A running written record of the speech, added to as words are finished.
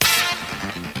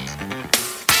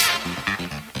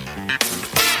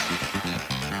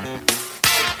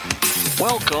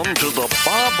Welcome to the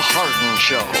Bob Harden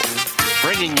Show,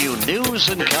 bringing you news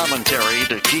and commentary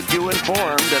to keep you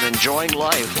informed and enjoying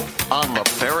life on the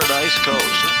Paradise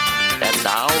Coast. And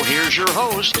now, here's your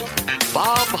host,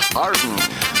 Bob Harden.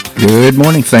 Good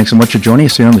morning. Thanks so much for joining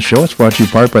us here on the show. It's brought to you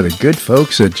in part by the good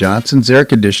folks at Johnson's Air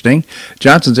Conditioning.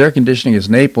 Johnson's Air Conditioning is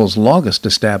Naples' longest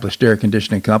established air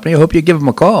conditioning company. I hope you give them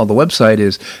a call. The website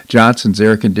is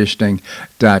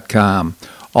johnsonsairconditioning.com.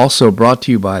 Also brought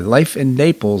to you by Life in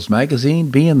Naples magazine.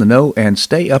 Be in the know and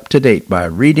stay up to date by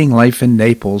reading Life in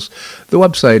Naples. The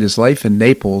website is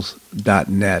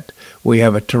lifeinnaples.net. We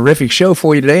have a terrific show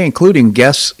for you today, including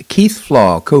guests Keith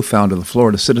Flaw, co-founder of the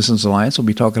Florida Citizens Alliance. We'll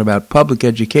be talking about public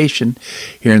education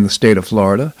here in the state of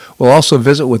Florida. We'll also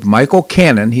visit with Michael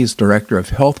Cannon. He's Director of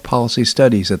Health Policy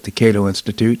Studies at the Cato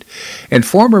Institute. And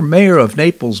former Mayor of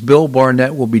Naples, Bill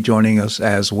Barnett, will be joining us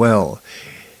as well.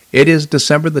 It is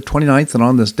December the 29th, and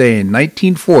on this day in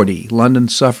 1940, London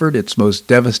suffered its most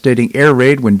devastating air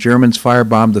raid when Germans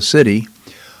firebombed the city.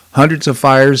 Hundreds of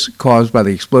fires caused by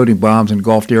the exploding bombs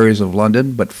engulfed areas of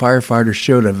London, but firefighters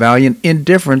showed a valiant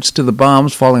indifference to the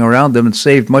bombs falling around them and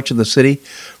saved much of the city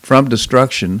from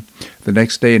destruction. The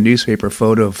next day, a newspaper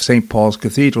photo of St. Paul's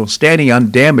Cathedral standing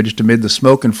undamaged amid the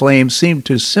smoke and flames seemed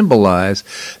to symbolize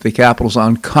the capital's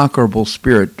unconquerable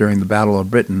spirit during the Battle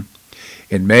of Britain.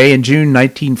 In May and June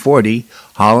 1940,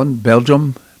 Holland,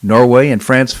 Belgium, Norway, and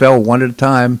France fell one at a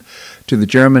time to the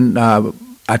German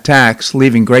attacks,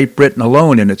 leaving Great Britain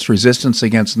alone in its resistance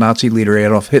against Nazi leader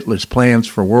Adolf Hitler's plans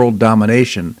for world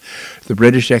domination. The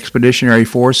British Expeditionary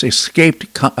Force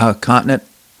escaped continent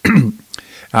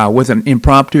with an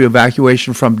impromptu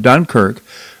evacuation from Dunkirk,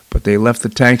 but they left the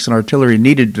tanks and artillery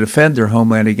needed to defend their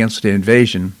homeland against the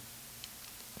invasion.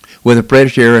 With the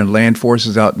British air and land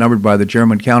forces outnumbered by the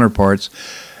German counterparts,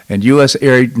 and U.S.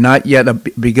 aid not yet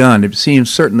begun, it seemed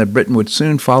certain that Britain would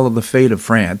soon follow the fate of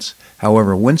France.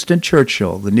 However, Winston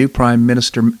Churchill, the new Prime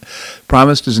Minister,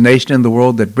 promised his nation and the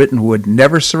world that Britain would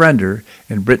never surrender,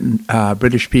 and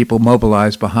British people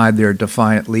mobilized behind their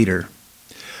defiant leader.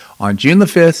 On June the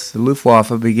 5th, the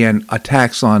Luftwaffe began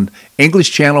attacks on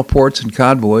English Channel ports and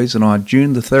convoys, and on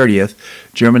June the 30th,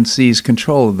 Germans seized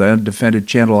control of the undefended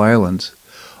Channel Islands.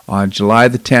 On July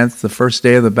the 10th, the first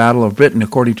day of the Battle of Britain,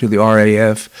 according to the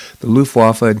RAF, the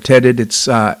Luftwaffe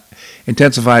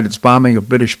intensified its bombing of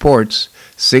British ports.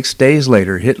 6 days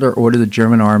later, Hitler ordered the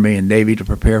German Army and Navy to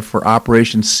prepare for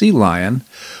Operation Sea Lion.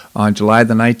 On July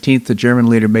the 19th, the German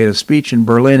leader made a speech in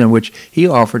Berlin in which he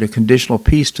offered a conditional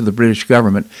peace to the British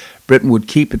government. Britain would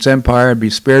keep its empire and be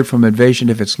spared from invasion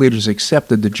if its leaders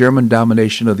accepted the German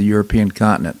domination of the European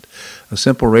continent. A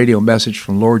simple radio message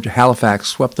from Lord Halifax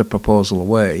swept the proposal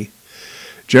away.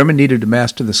 Germany needed to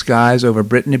master the skies over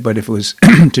Britain, but if it was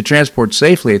to transport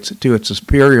safely to its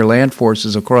superior land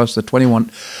forces across the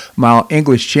 21-mile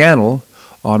English Channel,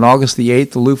 on August the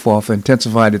 8th, the Luftwaffe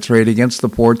intensified its raid against the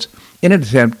ports in an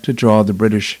attempt to draw the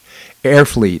British air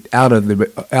fleet out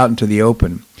into the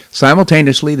open.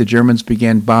 Simultaneously, the Germans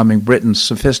began bombing Britain's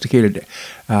sophisticated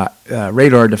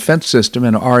radar defense system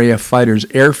and RAF fighters'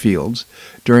 airfields.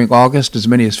 During August, as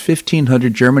many as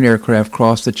 1,500 German aircraft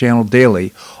crossed the channel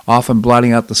daily, often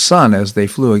blotting out the sun as they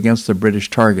flew against the British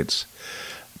targets.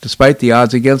 Despite the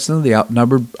odds against them, the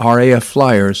outnumbered RAF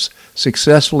flyers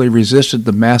successfully resisted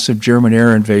the massive German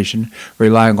air invasion,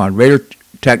 relying on radar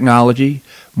technology,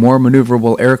 more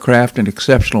maneuverable aircraft, and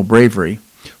exceptional bravery.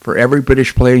 For every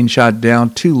British plane shot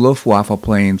down, 2 Luftwaffe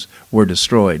planes were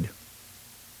destroyed.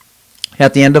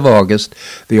 At the end of August,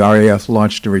 the RAF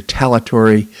launched a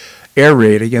retaliatory air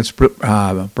raid against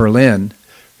Berlin.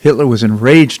 Hitler was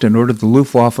enraged and ordered the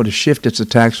Luftwaffe to shift its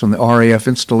attacks from the RAF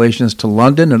installations to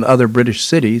London and other British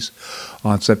cities.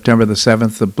 On September the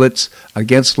 7th, the Blitz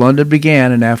against London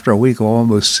began, and after a week of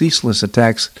almost ceaseless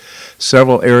attacks,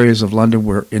 several areas of London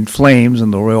were in flames,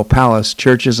 and the Royal Palace,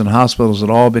 churches, and hospitals had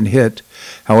all been hit.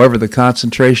 However, the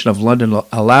concentration of London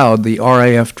allowed the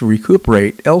RAF to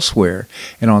recuperate elsewhere,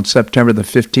 and on September the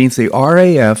 15th, the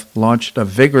RAF launched a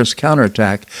vigorous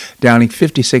counterattack, downing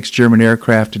 56 German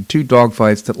aircraft in 2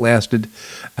 dogfights that lasted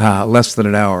less than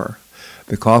an hour.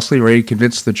 The costly raid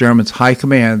convinced the Germans' high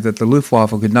command that the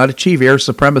Luftwaffe could not achieve air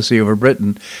supremacy over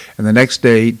Britain, and the next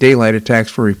day, daylight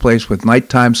attacks were replaced with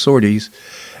nighttime sorties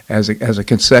as a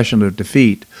concession of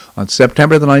defeat. On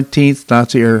September the 19th,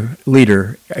 Nazi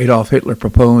leader Adolf Hitler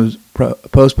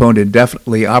postponed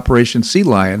indefinitely Operation Sea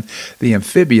Lion, the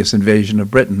amphibious invasion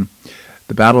of Britain.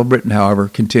 The Battle of Britain, however,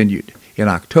 continued. In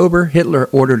October, Hitler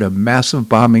ordered a massive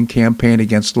bombing campaign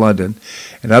against London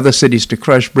and other cities to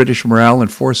crush British morale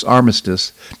and force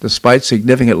armistice. Despite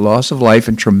significant loss of life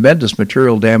and tremendous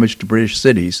material damage to British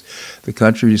cities, the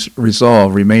country's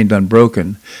resolve remained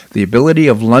unbroken. The ability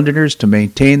of Londoners to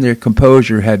maintain their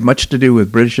composure had much to do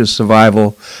with British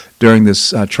survival during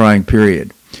this trying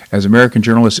period. As American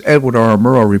journalist Edward R.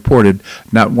 Murrow reported,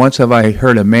 not once have I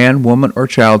heard a man, woman, or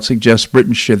child suggest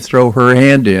Britain should throw her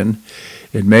hand in.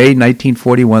 In May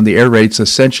 1941, the air raids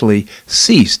essentially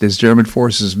ceased as German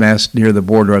forces massed near the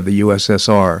border of the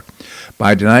USSR.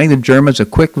 By denying the Germans a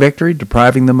quick victory,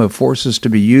 depriving them of forces to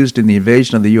be used in the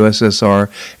invasion of the USSR,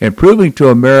 and proving to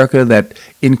America that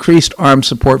increased armed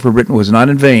support for Britain was not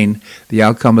in vain, the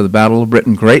outcome of the Battle of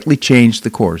Britain greatly changed the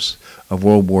course of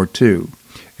World War II.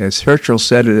 As Churchill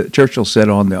said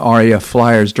on the RAF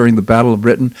flyers during the Battle of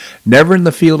Britain, never in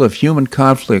the field of human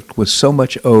conflict was so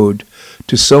much owed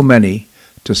to so many,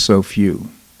 to so few.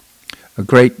 A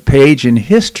great page in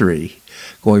history,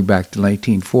 going back to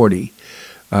 1940.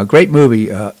 A great movie,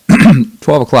 12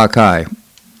 O'Clock High,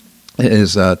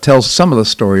 tells some of the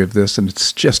story of this, and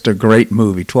it's just a great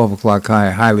movie. 12 O'Clock High,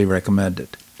 I highly recommend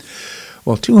it.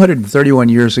 Well, 231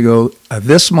 years ago,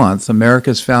 this month,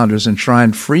 America's founders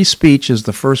enshrined free speech as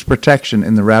the first protection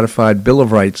in the ratified Bill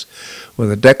of Rights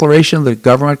with a declaration that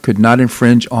government could not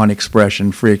infringe on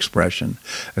free expression.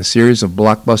 A series of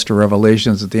blockbuster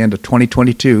revelations at the end of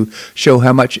 2022 show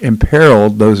how much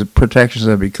imperiled those protections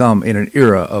have become in an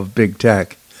era of big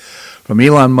tech. From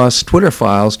Elon Musk's Twitter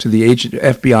files to the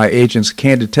FBI agent's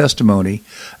candid testimony,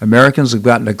 Americans have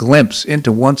gotten a glimpse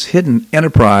into once hidden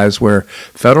enterprise where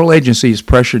federal agencies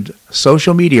pressured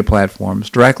social media platforms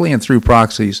directly and through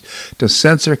proxies to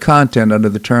censor content under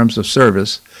the terms of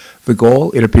service. The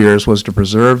goal, it appears, was to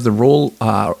preserve the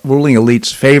ruling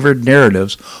elite's favored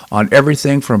narratives on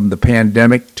everything from the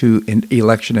pandemic to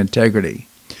election integrity.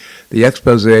 The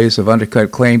exposés have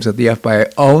undercut claims that the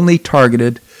FBI only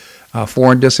targeted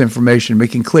foreign disinformation,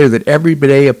 making clear that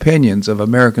everyday opinions of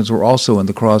Americans were also in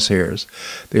the crosshairs.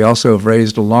 They also have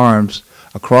raised alarms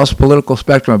across the political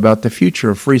spectrum about the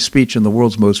future of free speech in the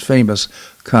world's most famous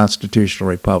constitutional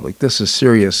republic. This is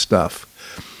serious stuff,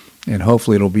 and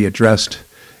hopefully it'll be addressed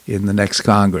in the next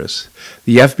Congress.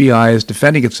 The FBI is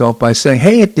defending itself by saying,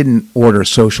 hey, it didn't order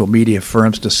social media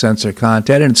firms to censor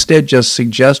content, and instead just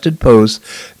suggested posts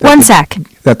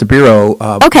that the Bureau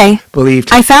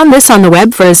believed. I found this on the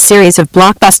web for a series of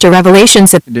blockbuster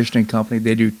revelations. Conditioning company.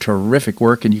 They do terrific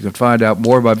work, and you can find out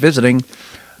more by visiting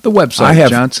the website,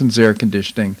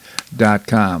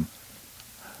 johnsonsairconditioning.com.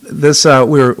 This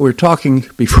we're talking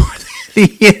before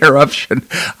the interruption.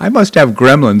 I must have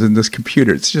gremlins in this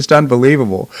computer. It's just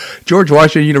unbelievable. George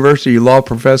Washington University law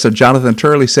professor Jonathan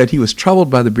Turley said he was troubled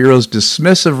by the Bureau's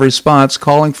dismissive response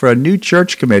calling for a new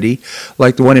church committee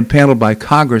like the one impaneled by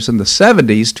Congress in the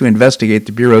 70s to investigate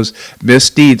the Bureau's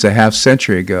misdeeds a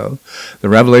half-century ago. The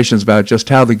revelations about just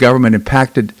how the government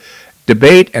impacted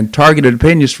debate and targeted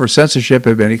opinions for censorship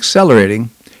have been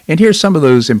accelerating. And here's some of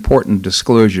those important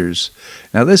disclosures.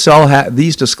 Now,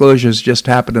 these disclosures just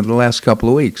happened in the last couple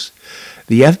of weeks.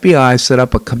 The FBI set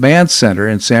up a command center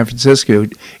in San Francisco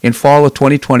in fall of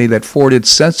 2020 that forwarded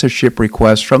censorship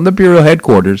requests from the Bureau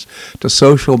headquarters to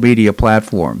social media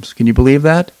platforms. Can you believe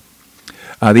that?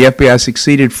 The FBI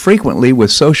succeeded frequently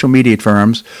with social media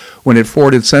firms when it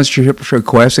forwarded censorship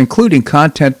requests, including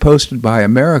content posted by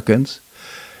Americans.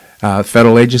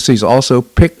 Federal agencies also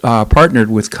partnered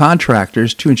with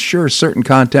contractors to ensure certain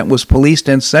content was policed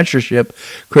and censorship,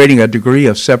 creating a degree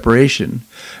of separation.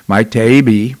 Mike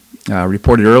Taibbi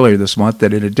reported earlier this month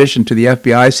that in addition to the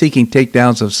FBI seeking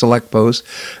takedowns of select posts,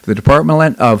 the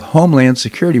Department of Homeland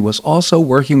Security was also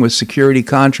working with security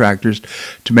contractors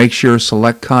to make sure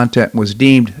select content was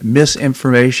deemed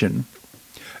misinformation.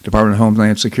 Department of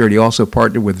Homeland Security also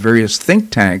partnered with various think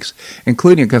tanks,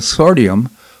 including a consortium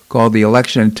called the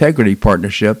Election Integrity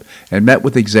Partnership, and met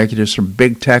with executives from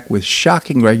big tech with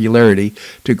shocking regularity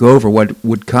to go over what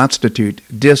would constitute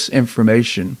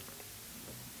disinformation.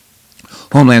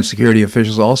 Homeland Security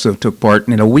officials also took part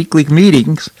in weekly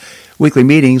meetings with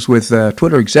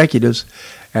Twitter executives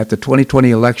as the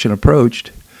 2020 election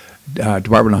approached.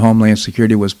 Department of Homeland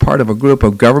Security was part of a group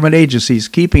of government agencies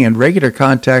keeping in regular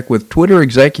contact with Twitter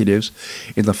executives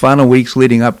in the final weeks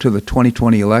leading up to the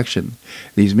 2020 election.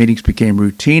 These meetings became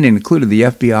routine and included the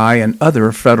FBI and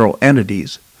other federal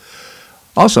entities.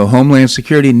 Also, Homeland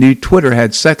Security knew Twitter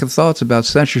had second thoughts about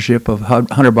censorship of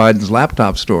Hunter Biden's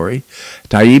laptop story.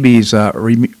 Taibbi's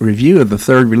review of the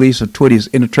third release of Twitter's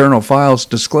internal files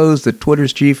disclosed that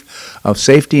Twitter's chief of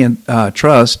safety and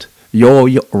trust,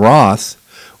 Yoel Roth,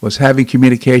 was having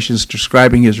communications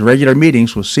describing his regular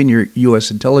meetings with senior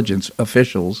U.S. intelligence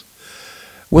officials.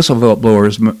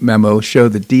 Whistleblowers' memo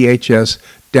showed that DHS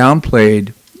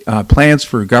downplayed plans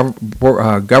for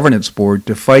governance board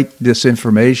to fight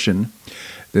disinformation.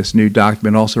 This new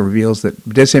document also reveals that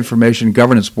Disinformation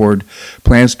Governance Board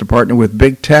plans to partner with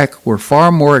big tech were far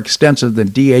more extensive than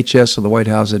DHS or the White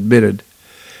House admitted.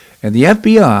 And the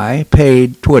FBI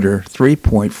paid Twitter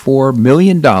 $3.4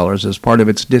 million as part of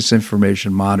its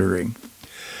disinformation monitoring.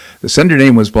 The sender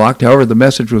name was blocked. However, the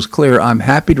message was clear. I'm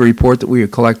happy to report that we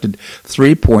have collected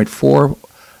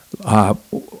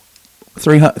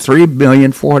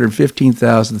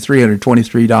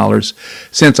 $3,415,323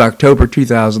 since October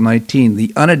 2019.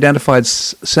 The unidentified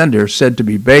sender, said to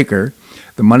be Baker,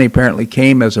 the money apparently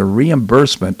came as a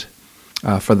reimbursement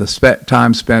for the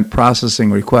time spent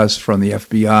processing requests from the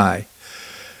FBI.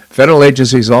 Federal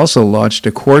agencies also launched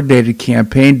a coordinated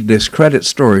campaign to discredit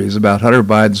stories about Hunter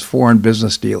Biden's foreign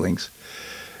business dealings.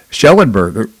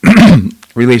 Schellenberger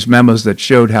released memos that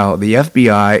showed how the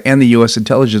FBI and the U.S.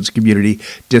 intelligence community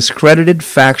discredited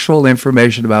factual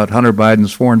information about Hunter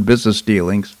Biden's foreign business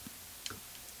dealings.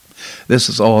 This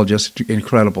is all just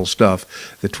incredible stuff.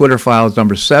 The Twitter files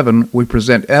number 7, we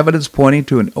present evidence pointing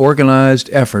to an organized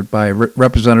effort by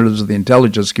representatives of the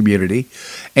intelligence community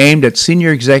aimed at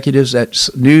senior executives at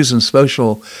news and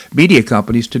social media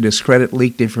companies to discredit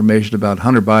leaked information about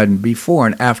Hunter Biden before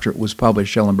and after it was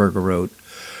published, Schellenberger wrote.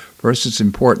 First, it's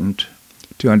important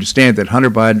to understand that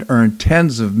Hunter Biden earned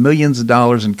tens of millions of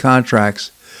dollars in contracts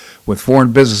with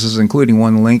foreign businesses, including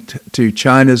one linked to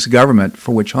China's government,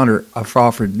 for which Hunter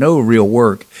offered no real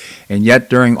work. And yet,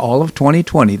 during all of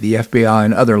 2020, the FBI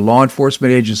and other law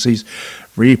enforcement agencies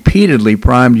repeatedly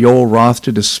primed Yoel Roth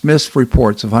to dismiss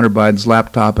reports of Hunter Biden's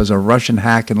laptop as a Russian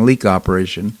hack and leak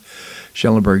operation.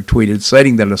 Schellenberg tweeted,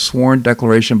 citing that a sworn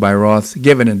declaration by Roth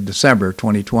given in December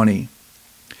 2020.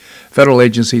 Federal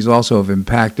agencies also have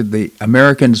impacted the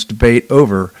Americans' debate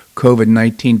over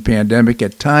COVID-19 pandemic,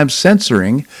 at times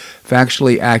censoring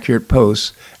factually accurate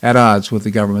posts at odds with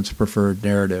the government's preferred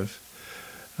narrative.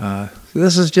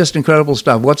 This is just incredible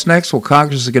stuff. What's next? Well,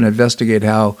 Congress is going to investigate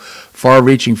how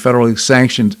far-reaching federally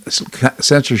sanctioned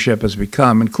censorship has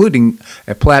become, including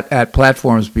at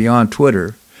platforms beyond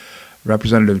Twitter.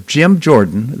 Representative Jim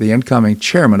Jordan, the incoming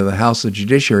chairman of the House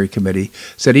Judiciary Committee,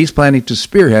 said he's planning to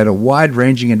spearhead a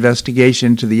wide-ranging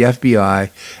investigation into the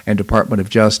FBI and Department of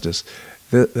Justice.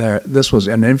 This was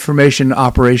an information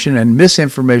operation and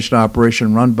misinformation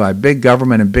operation run by big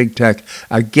government and big tech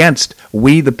against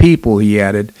we the people, he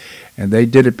added. And they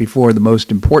did it before the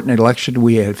most important election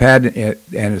we have had, and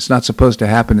it's not supposed to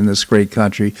happen in this great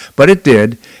country, but it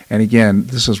did. And again,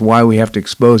 this is why we have to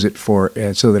expose it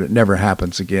so that it never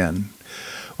happens again.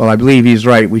 Well, I believe he's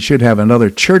right. We should have another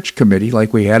church committee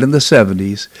like we had in the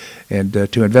 70s, and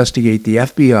to investigate the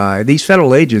FBI, these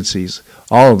federal agencies,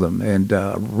 all of them, and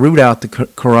root out the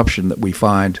corruption that we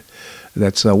find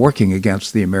that's working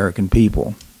against the American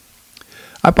people.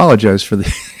 I apologize for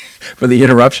the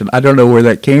interruption. I don't know where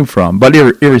that came from, but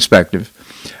irrespective.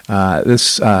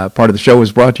 This part of the show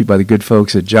was brought to you by the good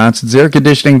folks at Johnson's Air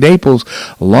Conditioning, Naples'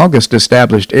 longest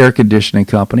established air conditioning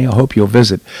company. I hope you'll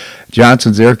visit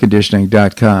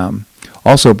johnsonsairconditioning.com.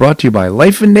 Also brought to you by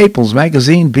Life in Naples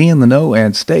magazine. Be in the know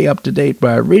and stay up to date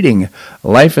by reading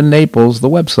Life in Naples. The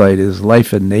website is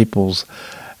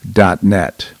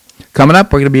lifeinnaples.net. Coming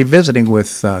up, we're going to be visiting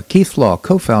with Keith Law,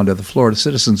 co-founder of the Florida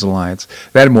Citizens Alliance.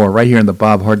 That and more right here on The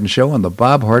Bob Harden Show on the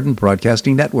Bob Harden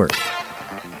Broadcasting Network.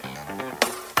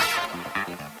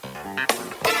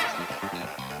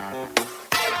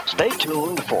 Stay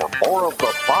tuned for more of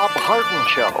The Bob Harden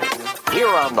Show here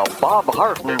on the Bob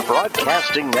Harden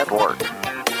Broadcasting Network.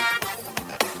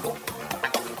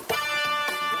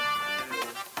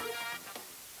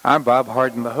 I'm Bob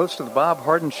Harden, the host of The Bob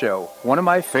Harden Show. One of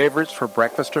my favorites for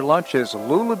breakfast or lunch is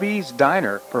Lulabee's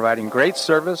Diner, providing great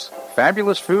service,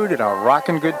 fabulous food, and a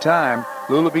rockin' good time.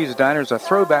 Lulabee's Diner is a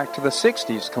throwback to the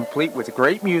 60s, complete with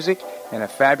great music and a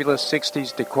fabulous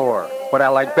 60s decor. What I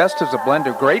like best is a blend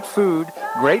of great food,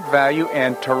 great value,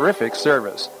 and terrific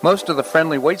service. Most of the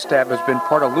friendly waitstaff has been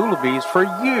part of Lulabee's for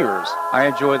years. I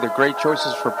enjoy the great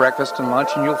choices for breakfast and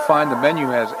lunch, and you'll find the menu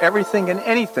has everything and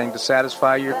anything to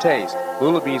satisfy your taste.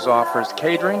 Lulabee's offers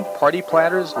catering, party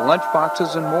platters, lunch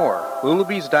boxes, and more.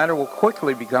 Lulabee's Diner will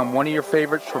quickly become one of your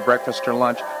favorites for breakfast or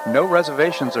lunch. No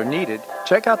reservations are needed.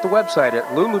 Check out the website at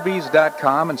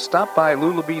lulabees.com and stop by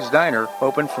Lulabee's Diner,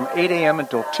 open from 8 a.m.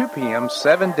 until 2 p.m.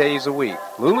 7 days a week.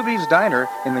 Lulabee's Diner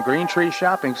in the Green Tree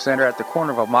Shopping Center at the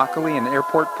corner of Immokalee and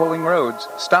Airport Pulling Roads.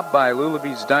 Stop by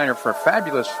Lulabee's Diner for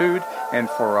fabulous food and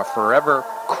for a forever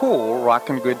cool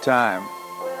rockin' good time.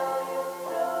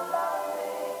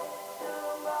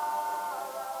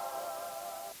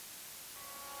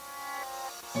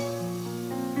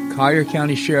 Collier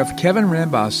County Sheriff Kevin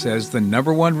Rambaugh says the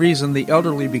number one reason the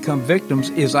elderly become victims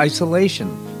is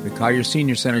isolation. The Collier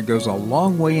Senior Center goes a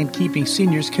long way in keeping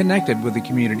seniors connected with the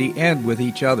community and with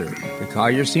each other. The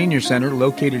Collier Senior Center,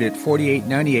 located at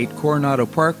 4898 Coronado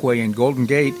Parkway in Golden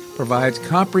Gate, provides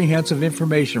comprehensive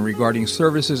information regarding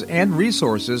services and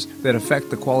resources that affect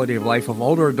the quality of life of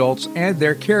older adults and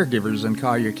their caregivers in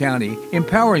Collier County,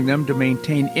 empowering them to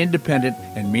maintain independent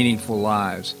and meaningful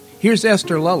lives. Here's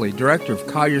Esther Lully, Director of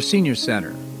Collier Senior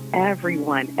Center.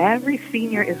 Everyone, every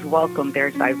senior is welcome.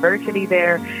 There's diversity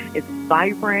there. It's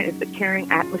vibrant. It's a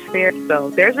caring atmosphere.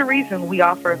 So there's a reason we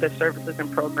offer the services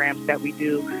and programs that we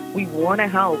do. We want to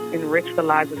help enrich the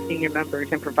lives of senior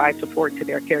members and provide support to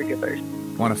their caregivers.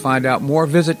 Want to find out more?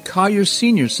 Visit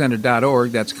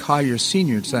CollierSeniorCenter.org. That's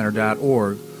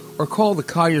CollierSeniorCenter.org. Or call the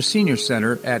Collier Senior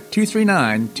Center at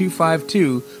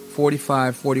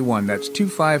 239-252-4541. That's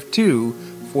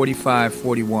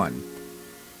 252-4541.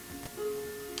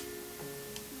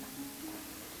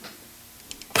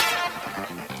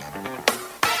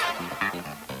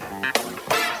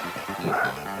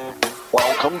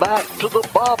 Welcome back to the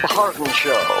Bob Harden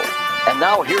Show. And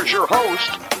now here's your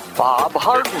host, Bob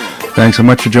Harden. Thanks so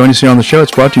much for joining us here on the show.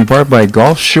 It's brought to you in part by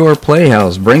Gulf Shore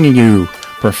Playhouse, bringing you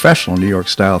professional New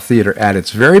York-style theater at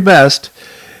its very best,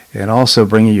 and also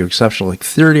bringing you exceptional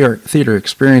theater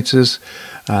experiences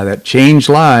that change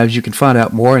lives. You can find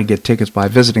out more and get tickets by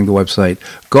visiting the website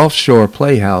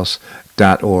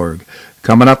gulfshoreplayhouse.org.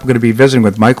 Coming up, we're going to be visiting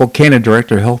with Michael Kanan,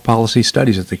 Director of Health Policy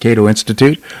Studies at the Cato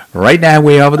Institute. Right now,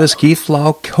 we have with us Keith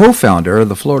Flau, co-founder of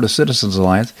the Florida Citizens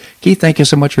Alliance. Keith, thank you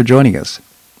so much for joining us.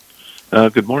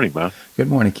 Good morning, Bob. Good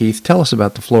morning, Keith. Tell us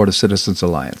about the Florida Citizens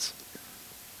Alliance.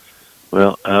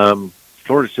 Well,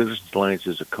 Florida Citizens Alliance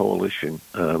is a coalition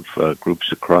of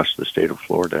groups across the state of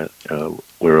Florida.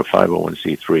 We're a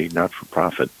 501c3,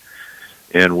 not-for-profit,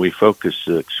 and we focus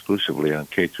exclusively on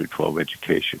K-12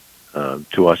 education.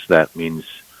 To us, that means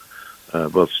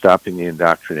both stopping the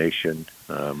indoctrination,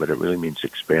 but it really means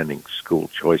expanding school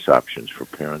choice options for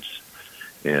parents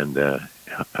and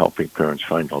helping parents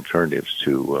find alternatives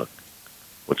to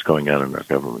what's going on in our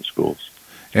government schools.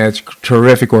 Yeah, it's a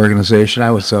terrific organization.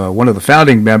 I was one of the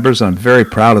founding members. I'm very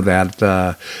proud of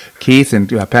that. Keith and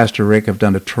Pastor Rick have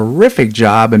done a terrific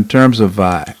job in terms of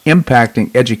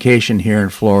impacting education here in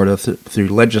Florida through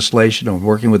legislation and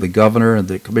working with the governor and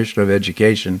the Commissioner of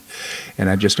Education. And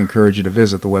I just encourage you to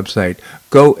visit the website,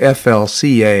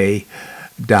 goflca.com,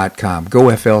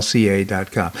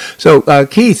 goflca.com. So,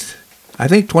 Keith, I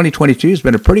think 2022 has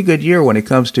been a pretty good year when it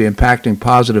comes to impacting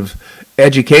positive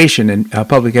education and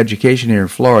public education here in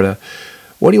Florida.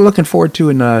 What are you looking forward to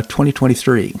in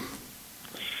 2023?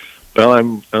 Well,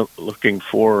 I'm looking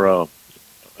for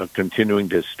continuing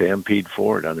to stampede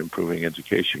forward on improving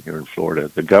education here in Florida.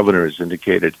 The governor has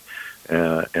indicated,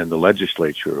 and the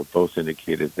legislature have both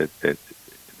indicated that they're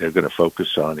going to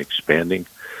focus on expanding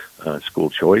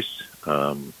school choice.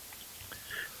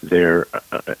 They're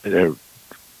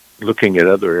looking at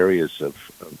other areas of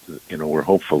we're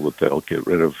hopeful that they'll get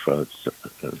rid of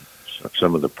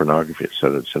some of the pornography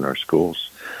that's in our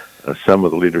schools. Some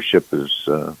of the leadership is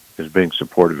being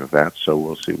supportive of that, so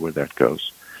we'll see where that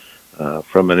goes.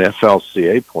 From an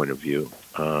FLCA point of view,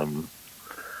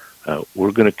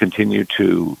 we're going to continue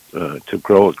to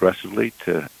grow aggressively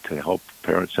to help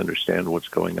parents understand what's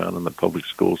going on in the public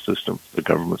school system, the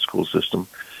government school system,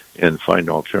 and find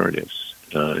alternatives.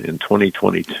 In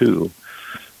 2022,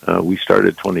 we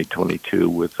started 2022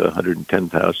 with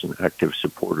 110,000 active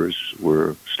supporters.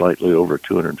 We're slightly over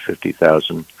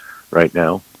 250,000 right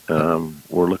now.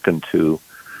 We're looking to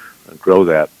grow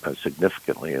that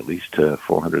significantly, at least to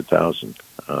 400,000,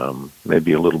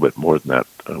 maybe a little bit more than that.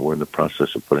 We're in the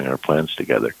process of putting our plans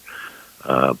together.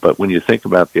 But when you think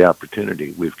about the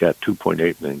opportunity, we've got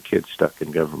 2.8 million kids stuck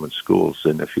in government schools,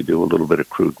 and if you do a little bit of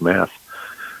crude math,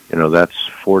 that's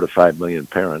 4 to 5 million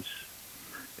parents.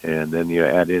 And then you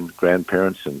add in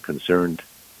grandparents and concerned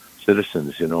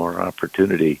citizens, our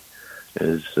opportunity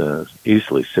is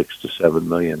easily 6 to 7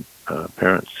 million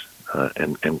parents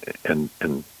and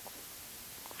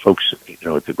folks,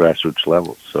 at the grassroots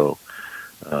level. So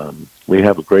we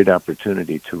have a great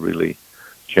opportunity to really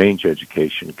change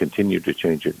education, continue to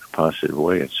change it in a positive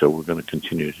way, and so we're going to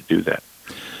continue to do that.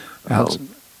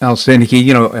 Outstanding.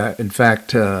 In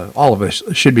fact, all of us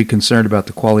should be concerned about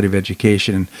the quality of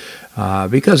education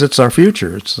because it's our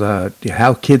future. It's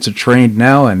how kids are trained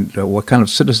now and what kind of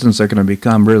citizens they're going to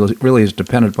become really is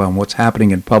dependent upon what's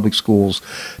happening in public schools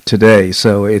today.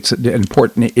 So it's an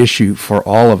important issue for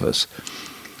all of us.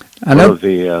 And I'm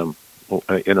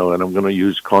going to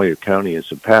use Collier County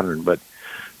as a pattern, but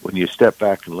when you step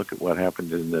back and look at what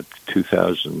happened in the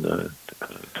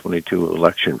 2022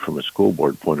 election from a school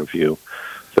board point of view,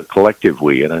 the collective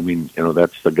we, and I mean,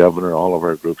 that's the governor, all of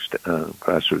our groups,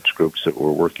 grassroots groups that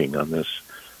were working on this,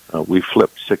 we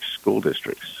flipped 6 school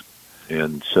districts.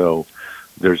 And so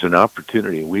there's an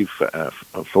opportunity.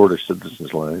 Florida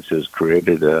Citizens Alliance has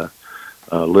created a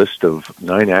list of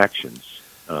 9 actions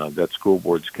that school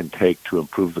boards can take to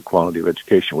improve the quality of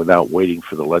education without waiting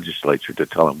for the legislature to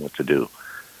tell them what to do.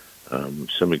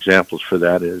 Some examples for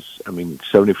that is,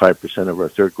 75% of our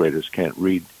third graders can't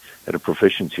read at a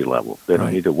proficiency level. They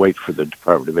don't need to wait for the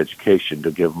Department of Education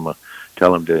to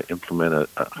tell them to implement a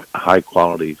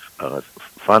high-quality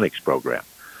phonics program.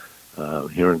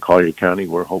 Here in Collier County,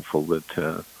 we're hopeful that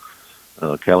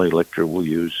Kelly Lichter will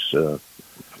use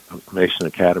Mason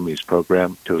Academy's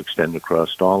program to extend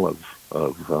across all of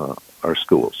our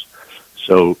schools.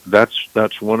 So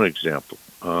that's one example.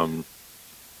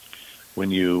 When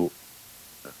you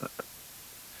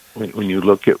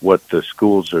look at what the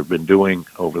schools have been doing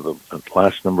over the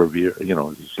last number of years,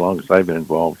 as long as I've been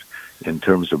involved in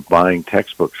terms of buying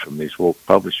textbooks from these woke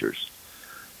publishers,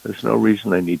 there's no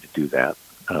reason they need to do that.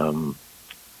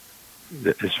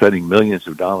 They're spending millions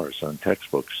of dollars on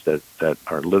textbooks that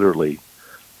are literally,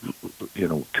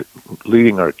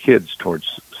 leading our kids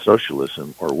towards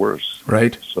socialism or worse.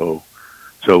 Right. So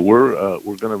we're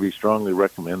going to be strongly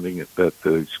recommending that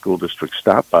the school district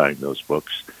stop buying those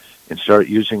books and start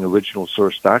using original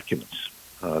source documents.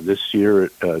 This year,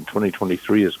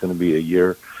 2023, is going to be a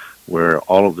year where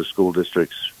all of the school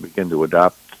districts begin to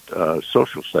adopt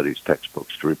social studies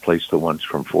textbooks to replace the ones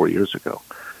from 4 years ago.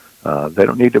 They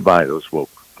don't need to buy those woke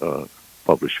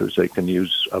publishers. They can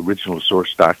use original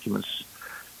source documents,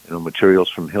 materials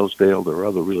from Hillsdale. There are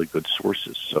other really good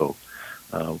sources. So,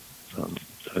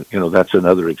 that's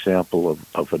another example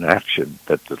of an action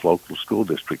that the local school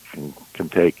district can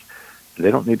take. They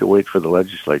don't need to wait for the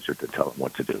legislature to tell them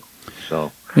what to do.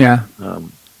 So, yeah.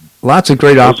 Lots of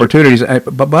great opportunities.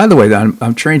 But by the way,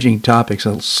 I'm changing topics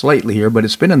slightly here, but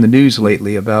it's been in the news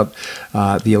lately about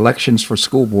the elections for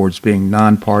school boards being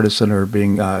nonpartisan or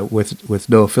being with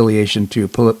no affiliation to a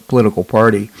political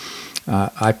party.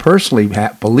 I personally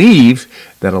believe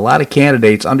that a lot of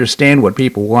candidates understand what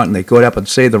people want and they go up and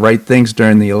say the right things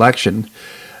during the election.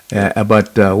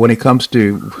 But when it comes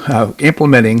to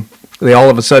implementing, they all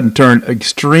of a sudden turn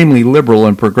extremely liberal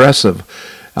and progressive.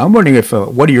 I'm wondering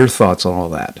what are your thoughts on all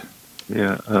that?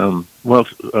 Yeah,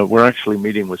 we're actually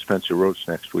meeting with Spencer Roach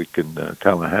next week in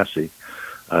Tallahassee.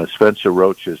 Spencer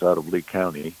Roach is out of Lee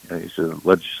County. He's a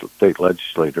state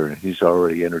legislator, and he's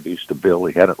already introduced a bill.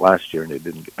 He had it last year, and it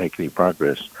didn't make any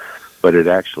progress. But it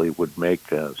actually would make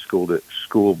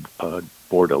school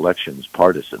board elections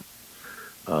partisan.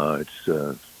 It's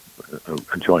a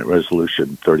joint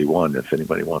resolution 31, if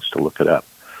anybody wants to look it up.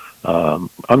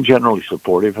 I'm generally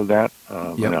supportive of that.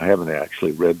 And I haven't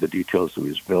actually read the details of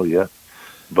his bill yet.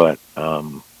 But,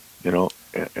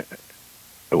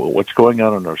 what's going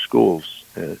on in our schools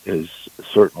is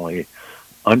certainly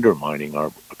undermining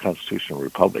our constitutional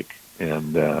republic.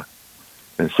 And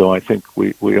so I think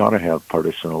we ought to have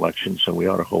partisan elections, and we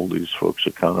ought to hold these folks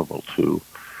accountable to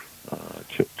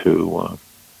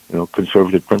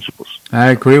conservative principles.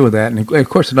 I agree with that. And of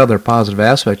course, another positive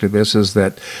aspect of this is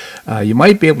that you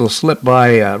might be able to slip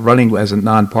by running as a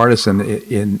nonpartisan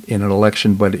in an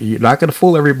election, but you're not going to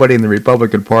fool everybody in the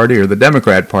Republican Party or the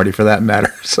Democrat Party for that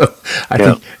matter. So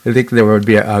I think there would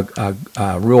be a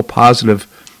real positive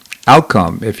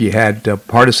outcome if you had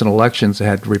partisan elections that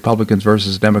had Republicans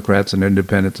versus Democrats and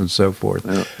independents and so forth.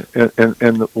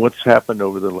 And what's happened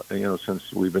over the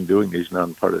since we've been doing these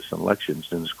nonpartisan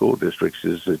elections in school districts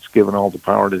is it's given all the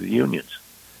power to the unions.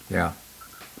 Yeah.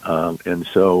 And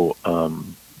so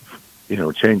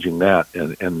changing that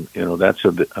and that's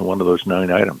one of those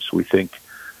 9 items. We think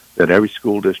that every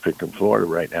school district in Florida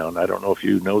right now, and I don't know if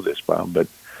you know this, Bob, but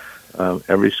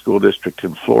every school district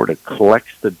in Florida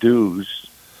collects the dues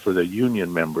for the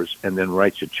union members and then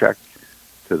writes a check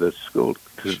to the school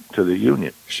to the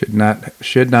union. Should not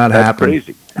That's happen.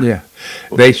 Crazy. Yeah,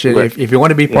 they should. If you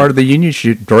want to be part of the union, you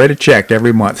should write a check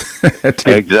every month.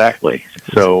 Exactly.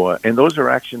 So, and those are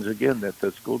actions again that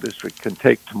the school district can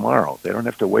take tomorrow. They don't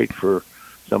have to wait for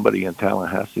somebody in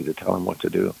Tallahassee to tell them what to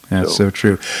do. That's so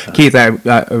true. Keith,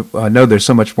 I know there's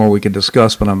so much more we could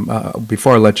discuss, but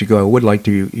before I let you go, I would like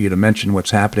you to mention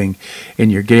what's happening in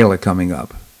your gala coming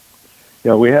up.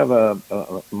 Yeah, we have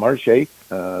March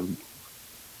 8th.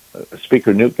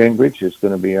 Speaker Newt Gingrich is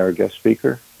going to be our guest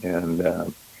speaker, and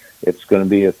it's going to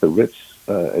be at the Ritz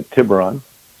at Tiburon,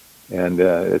 and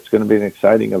it's going to be an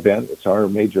exciting event. It's our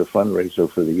major fundraiser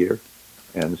for the year.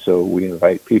 And so we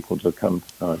invite people to come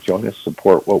join us,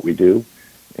 support what we do,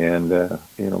 and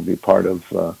be part of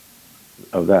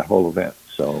that whole event.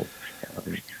 So,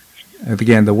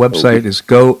 again, the website is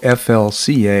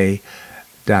goflca.com.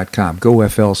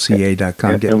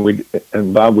 Goflca.com.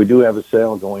 And Bob, we do have a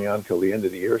sale going on till the end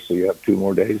of the year, so you have 2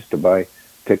 more days to buy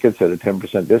tickets at a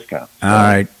 10% discount. All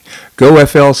right.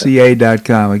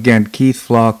 GoFLCA.com. Again, Keith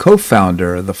Flaw,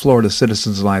 co-founder of the Florida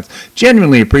Citizens Alliance.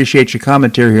 Genuinely appreciate your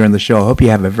commentary here on the show. I hope you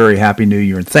have a very happy New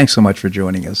Year, and thanks so much for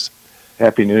joining us.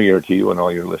 Happy New Year to you and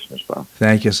all your listeners, Bob.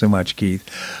 Thank you so much, Keith.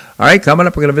 All right, coming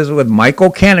up, we're going to visit with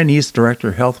Michael Cannon. He's Director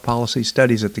of Health Policy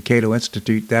Studies at the Cato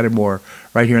Institute. That and more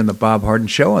right here on The Bob Harden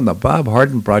Show on the Bob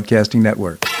Harden Broadcasting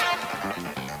Network.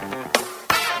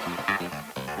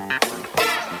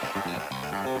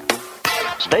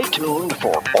 Stay tuned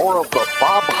for more of The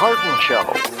Bob Harden Show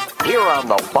here on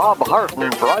the Bob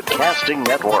Harden Broadcasting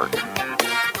Network.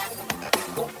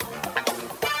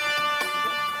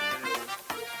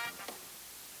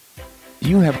 Do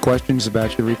you have questions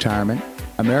about your retirement?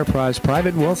 Ameriprise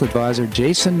Private Wealth Advisor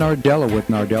Jason Nardella with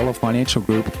Nardella Financial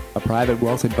Group, a private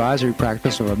wealth advisory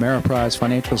practice of Ameriprise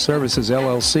Financial Services,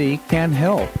 LLC, can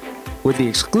help. With the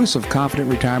exclusive Confident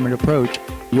Retirement Approach,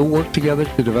 you'll work together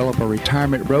to develop a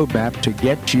retirement roadmap to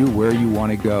get you where you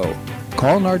want to go.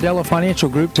 Call Nardella Financial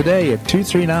Group today at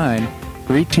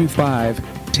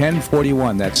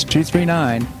 239-325-1041. That's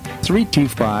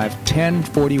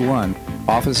 239-325-1041.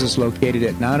 Office is located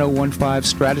at 9015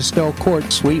 Stratusdale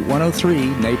Court, Suite 103,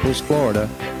 Naples, Florida.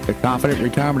 The Confident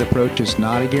Retirement Approach is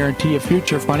not a guarantee of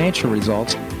future financial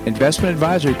results. Investment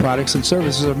advisory products and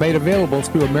services are made available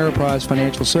through Ameriprise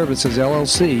Financial Services,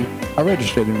 LLC, a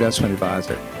registered investment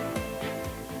advisor.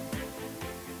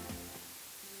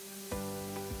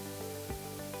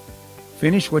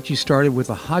 Finish what you started with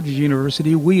the Hodges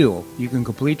University Wheel. You can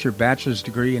complete your bachelor's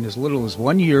degree in as little as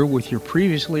 1 year with your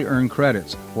previously earned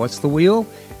credits. What's the Wheel?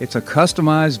 It's a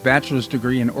customized bachelor's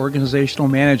degree in organizational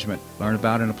management. Learn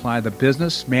about and apply the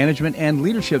business, management, and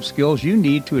leadership skills you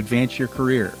need to advance your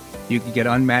career. You can get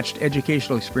unmatched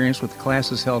educational experience with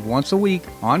classes held once a week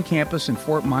on campus in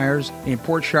Fort Myers, in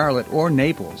Port Charlotte, or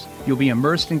Naples. You'll be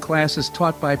immersed in classes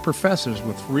taught by professors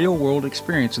with real-world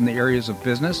experience in the areas of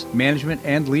business, management,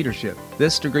 and leadership.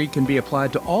 This degree can be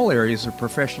applied to all areas of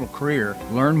professional career.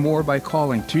 Learn more by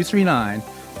calling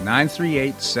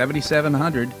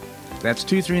 239-938-7700. That's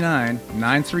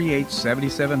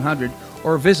 239-938-7700,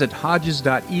 or visit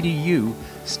hodges.edu.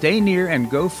 Stay near and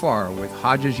go far with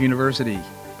Hodges University.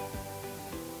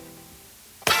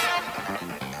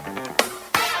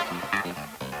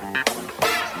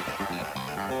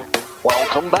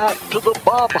 Welcome back to the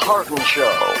Bob Harden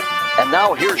Show. And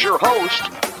now here's your host,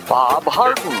 Bob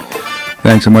Harden.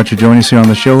 Thanks so much for joining us here on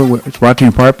the show. It's brought to you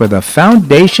in part by the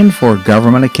Foundation for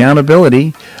Government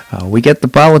Accountability. We get the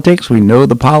politics. We know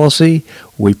the policy.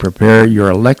 We prepare your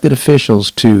elected officials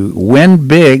to win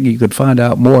big. You could find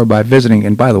out more by visiting.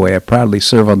 And by the way, I proudly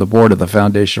serve on the board of the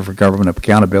Foundation for Government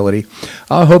Accountability.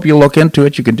 I hope you look into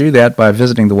it. You can do that by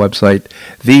visiting the website,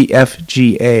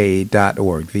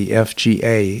 thefga.org,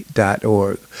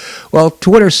 thefga.org. Well,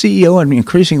 Twitter CEO and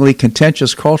increasingly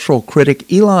contentious cultural critic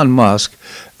Elon Musk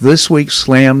this week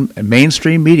slammed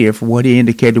mainstream media for what he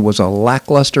indicated was a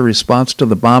lackluster response to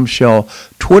the bombshell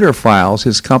Twitter files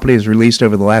his company has released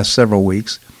over the last several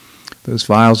weeks. Those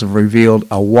files have revealed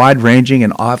a wide-ranging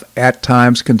and at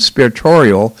times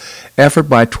conspiratorial effort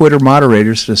by Twitter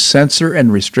moderators to censor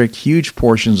and restrict huge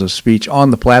portions of speech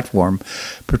on the platform,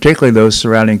 particularly those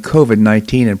surrounding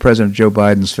COVID-19 and President Joe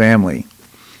Biden's family.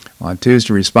 On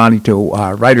Tuesday, responding to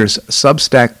a writer's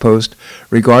Substack post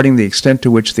regarding the extent to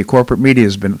which the corporate media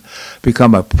has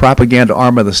become a propaganda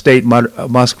arm of the state,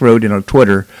 Musk wrote in a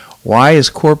Twitter, "Why is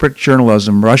corporate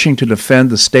journalism rushing to defend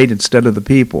the state instead of the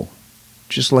people?"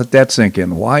 Just let that sink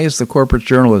in. Why is the corporate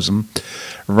journalism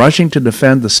rushing to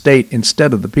defend the state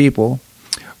instead of the people?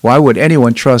 Why would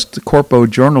anyone trust corpo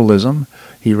journalism?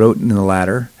 He wrote in the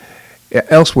latter.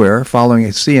 Elsewhere, following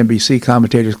a CNBC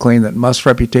commentator's claim that Musk's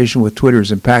reputation with Twitter is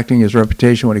impacting his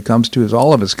reputation when it comes to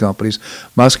all of his companies,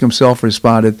 Musk himself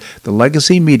responded, "The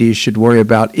legacy media should worry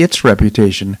about its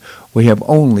reputation. We have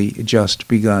only just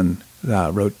begun,"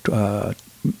 wrote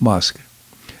Musk.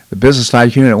 The business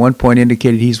tycoon at one point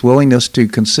indicated his willingness to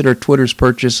consider Twitter's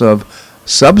purchase of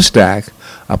Substack,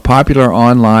 a popular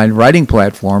online writing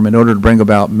platform, in order to bring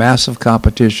about massive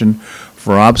competition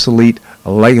for obsolete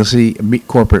legacy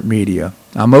corporate media.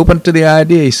 "I'm open to the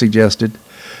idea," he suggested.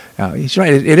 He's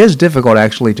right. It is difficult,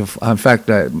 actually. In fact,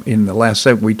 in the last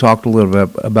segment, we talked a little bit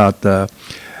about the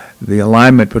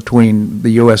alignment between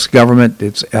the U.S. government,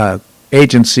 its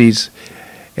agencies,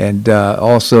 and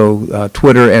also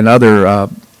Twitter and other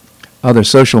other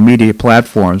social media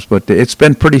platforms, but it's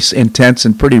been pretty intense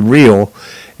and pretty real,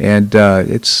 and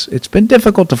it's been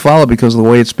difficult to follow because of the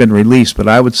way it's been released. But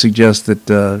I would suggest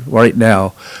that right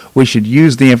now we should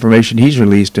use the information he's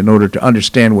released in order to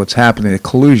understand what's happening, the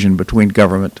collusion between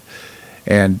government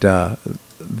and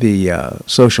the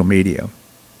social media.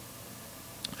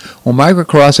 Well, migrant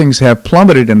crossings have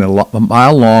plummeted in a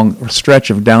mile-long stretch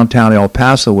of downtown El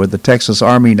Paso, where the Texas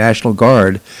Army National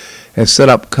Guard has set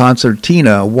up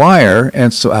concertina wire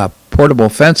and portable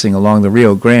fencing along the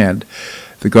Rio Grande.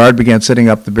 The Guard began setting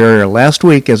up the barrier last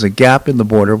week as a gap in the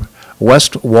border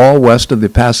west of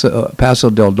the Paso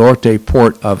del Norte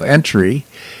port of entry.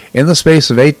 In the space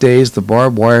of 8 days, the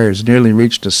barbed wire has nearly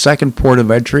reached a second port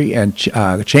of entry, and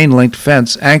chain-linked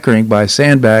fence anchoring by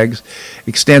sandbags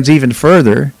extends even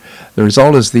further. The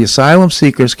result is the asylum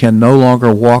seekers can no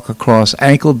longer walk across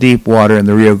ankle-deep water in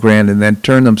the Rio Grande and then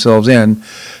turn themselves in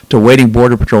to waiting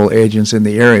Border Patrol agents in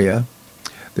the area.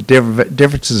 The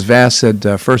difference is vast,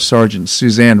 said First Sergeant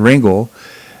Suzanne Ringel.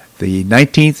 The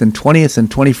 19th and 20th and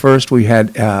 21st, we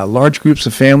had large groups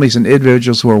of families and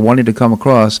individuals who are wanting to come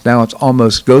across. Now it's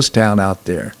almost ghost town out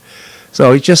there.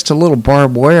 So it's just a little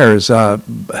barbed wire is at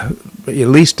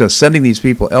least sending these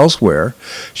people elsewhere.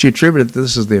 She attributed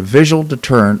this as the visual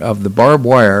deterrent of the barbed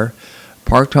wire,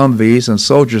 parked Humvees, and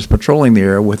soldiers patrolling the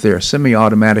area with their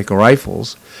semi-automatic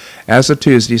rifles. As of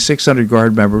Tuesday, 600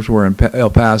 Guard members were in El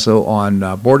Paso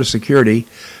on border security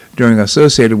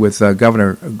associated with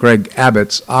Governor Greg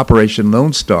Abbott's Operation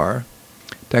Lone Star.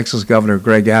 Texas Governor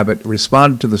Greg Abbott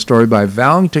responded to the story by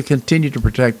vowing to continue to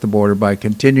protect the border by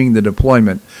continuing the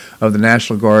deployment of the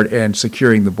National Guard and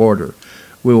securing the border.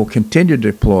 We will continue to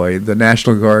deploy the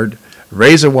National Guard,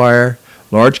 razor wire,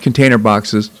 large container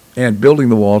boxes, and building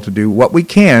the wall to do what we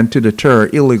can to deter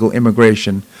illegal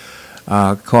immigration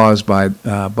caused by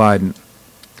Biden.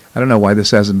 I don't know why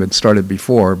this hasn't been started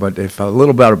before, but if a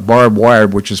little bit of barbed wire,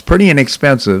 which is pretty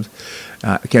inexpensive,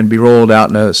 can be rolled out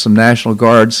into some National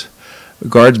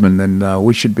Guardsmen, then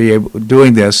we should be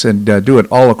doing this and do it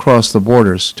all across the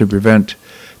borders to prevent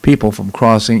people from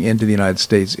crossing into the United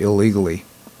States illegally.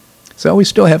 So we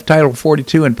still have Title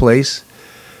 42 in place,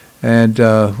 and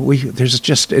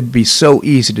it'd be so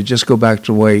easy to just go back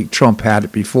to the way Trump had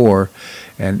it before,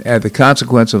 and the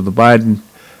consequence of the Biden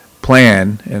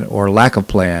plan or lack of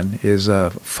plan is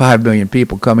 5 million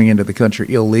people coming into the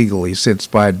country illegally since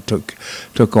Biden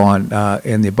took on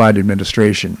in the Biden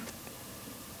administration.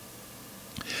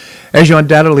 As you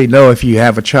undoubtedly know, if you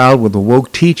have a child with a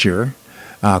woke teacher,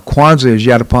 Kwanzaa is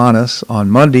yet upon us. On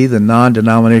Monday, the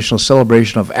non-denominational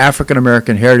celebration of African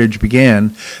American heritage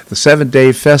began. The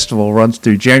 7-day festival runs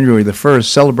through January the 1st,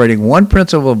 celebrating one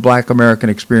principle of Black American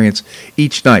experience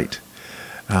each night.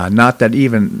 Not that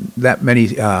even that many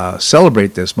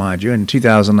celebrate this, mind you. In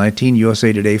 2019,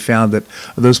 USA Today found that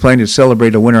of those planning to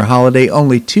celebrate a winter holiday,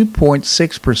 only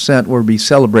 2.6% will be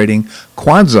celebrating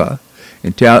Kwanzaa.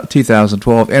 In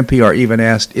 2012, NPR even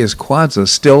asked, is Kwanzaa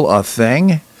still a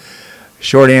thing?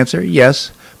 Short answer,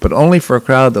 yes, but only for a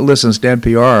crowd that listens to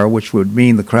NPR, which would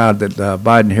mean the crowd that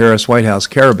Biden-Harris White House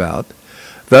care about.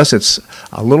 Thus, it's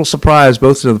a little surprise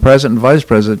both to the President and Vice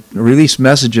President released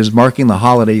messages marking the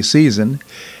holiday season.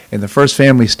 In the first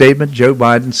family statement, Joe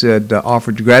Biden said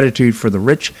offered gratitude for the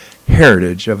rich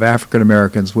heritage of African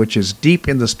Americans, which is deep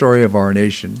in the story of our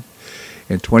nation.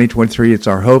 In 2023, it's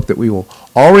our hope that we will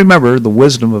all remember the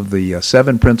wisdom of the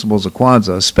 7 principles of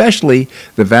Kwanzaa, especially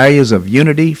the values of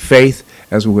unity, faith,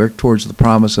 as we work towards the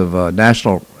promise of a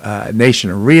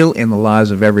nation real in the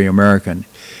lives of every American.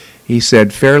 He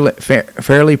said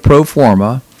fairly pro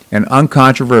forma and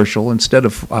uncontroversial. Instead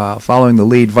of following the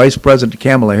lead, Vice President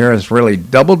Kamala Harris really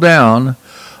doubled down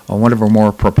on one of her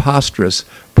more preposterous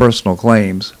personal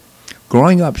claims.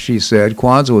 Growing up, she said,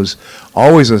 Kwanzaa was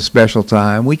always a special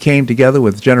time. We came together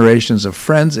with generations of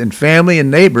friends and family and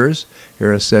neighbors,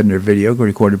 Harris said in her video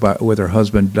recorded with her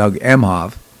husband, Doug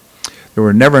Emhoff. There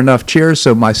were never enough chairs,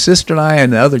 so my sister and I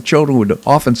and the other children would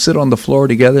often sit on the floor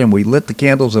together, and we lit the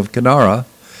candles of Kinara.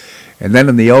 And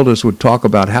then the elders would talk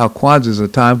about how Kwanzaa is a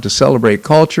time to celebrate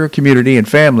culture, community, and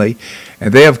family.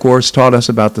 And they, of course, taught us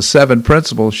about the 7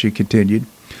 principles, she continued.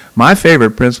 My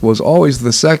favorite principle is always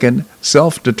the second,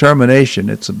 self-determination.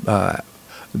 It's a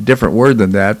different word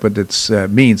than that, but it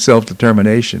means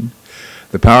self-determination.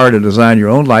 The power to design your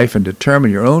own life and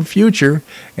determine your own future,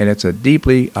 and it's a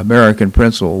deeply American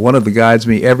principle, one that guides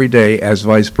me every day as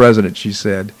vice president, she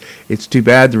said. It's too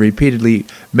bad they're repeatedly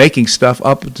making stuff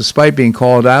up despite being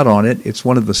called out on it. It's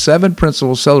one of the 7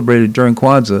 principles celebrated during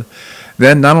Kwanzaa.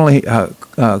 Then not only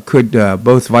could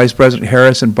both Vice President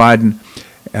Harris and Biden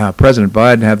President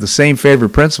Biden have the same favorite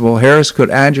principle, Harris could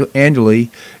annually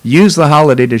use the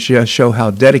holiday to show how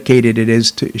dedicated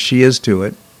she is to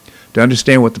it. To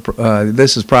understand what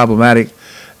this is problematic,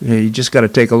 you just got to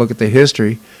take a look at the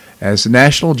history. As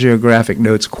National Geographic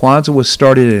notes, Kwanzaa was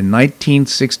started in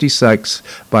 1966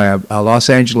 by a Los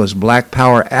Angeles Black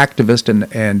Power activist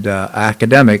and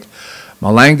academic,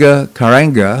 Malanga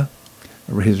Karanga.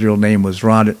 His real name was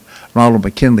Ronald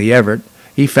McKinley Everett.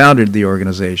 He founded the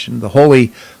organization. The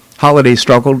holy holiday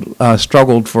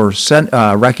struggled for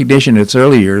recognition in its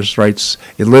early years, writes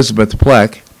Elizabeth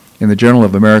Pleck in the Journal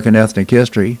of American Ethnic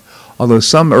History. Although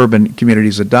some urban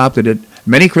communities adopted it,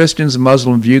 many Christians and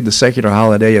Muslims viewed the secular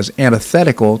holiday as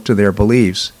antithetical to their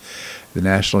beliefs, the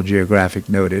National Geographic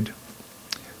noted.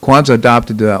 Kwanzaa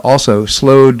adopted also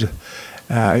slowed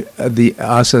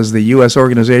us as the U.S.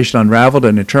 organization unraveled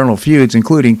in internal feuds,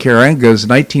 including Karenga's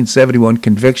 1971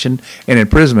 conviction and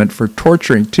imprisonment for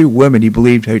torturing 2 women he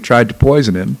believed had tried to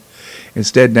poison him.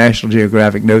 Instead, National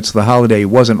Geographic notes the holiday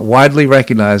wasn't widely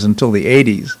recognized until the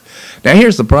 80s. Now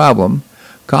here's the problem.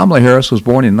 Kamala Harris was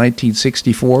born in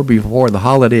 1964, before the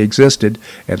holiday existed,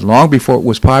 and long before it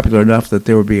was popular enough that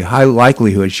there would be a high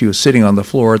likelihood she was sitting on the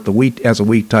floor as a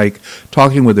weak tyke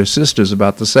talking with her sisters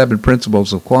about the 7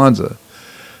 principles of Kwanzaa.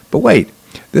 But wait,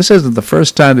 this isn't the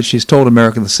first time that she's told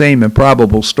America the same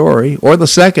improbable story, or the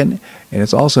second, and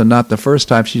it's also not the first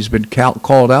time she's been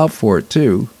called out for it,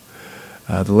 too.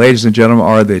 Ladies and gentlemen,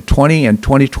 are the 20 and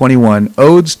 2021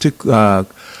 Odes to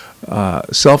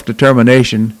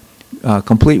Self-Determination,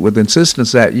 complete with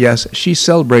insistence that, yes, she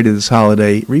celebrated this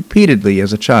holiday repeatedly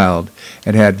as a child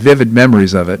and had vivid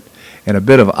memories of it, and a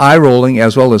bit of eye-rolling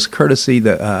as well as courtesy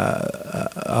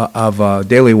of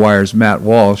Daily Wire's Matt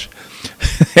Walsh.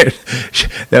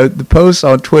 The posts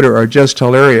on Twitter are just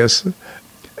hilarious.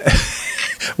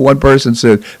 One person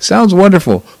said, "Sounds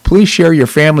wonderful. Please share your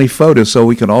family photos so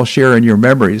we can all share in your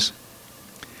memories."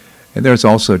 And there's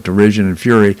also derision and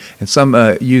fury, and some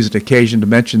used occasion to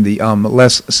mention the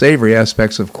less savory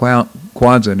aspects of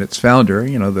Kwanzaa and its founder,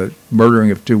 the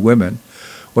murdering of 2 women.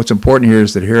 What's important here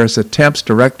is that Harris attempts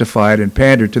to rectify it and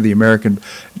pander to the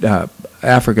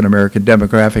African-American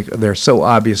demographic. They're so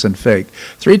obvious and fake.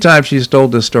 3 times she's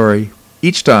told this story.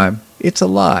 Each time, it's a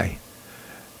lie.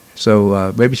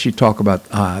 So maybe she'd talk about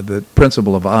the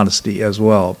principle of honesty as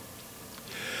well.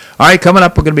 All right, coming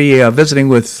up, we're going to be visiting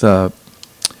with the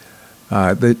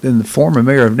former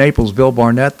mayor of Naples, Bill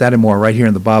Barnett. That and more right here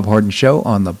in the Bob Harden Show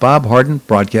on the Bob Harden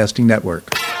Broadcasting Network.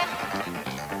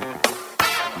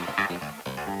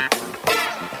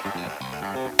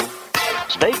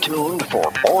 Stay tuned for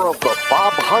more of the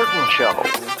Bob Harden Show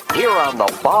here on the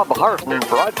Bob Harden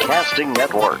Broadcasting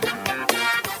Network.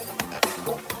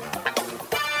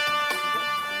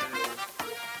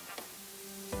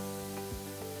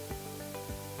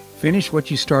 Finish what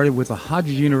you started with a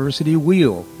Hodges University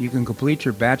Wheel. You can complete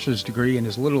your bachelor's degree in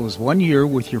as little as 1 year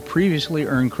with your previously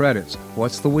earned credits.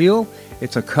 What's the Wheel?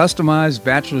 It's a customized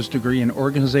bachelor's degree in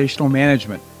organizational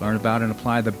management. Learn about and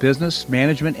apply the business,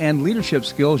 management, and leadership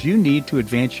skills you need to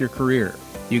advance your career.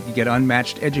 You can get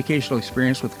unmatched educational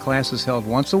experience with classes held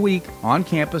once a week on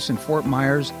campus in Fort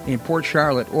Myers, in Port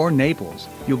Charlotte, or Naples.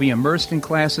 You'll be immersed in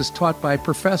classes taught by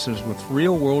professors with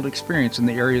real-world experience in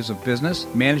the areas of business,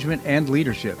 management, and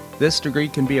leadership. This degree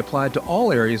can be applied to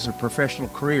all areas of professional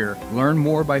career. Learn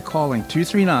more by calling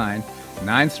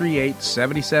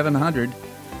 239-938-7700.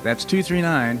 That's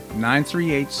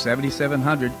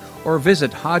 239-938-7700, or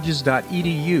visit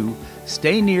hodges.edu.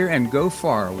 Stay near and go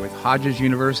far with Hodges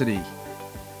University.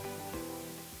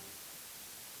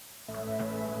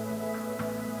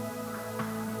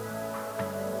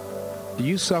 Do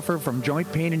you suffer from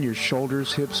joint pain in your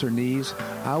shoulders, hips, or knees?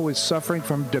 I was suffering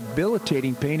from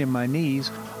debilitating pain in my knees.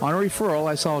 On a referral,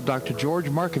 I saw Dr. George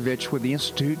Markovich with the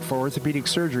Institute for Orthopedic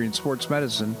Surgery and Sports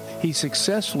Medicine. He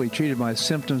successfully treated my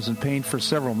symptoms and pain for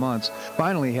several months.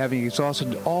 Finally, having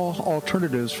exhausted all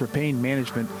alternatives for pain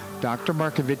management, Dr.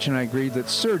 Markovich and I agreed that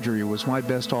surgery was my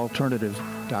best alternative.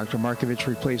 Dr. Markovich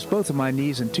replaced both of my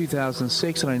knees in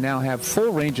 2006, and I now have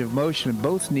full range of motion in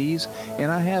both knees,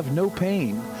 and I have no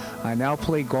pain. I now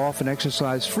play golf and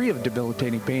exercise free of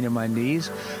debilitating pain in my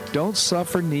knees. Don't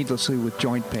suffer needlessly with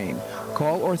joint pain.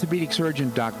 Call orthopedic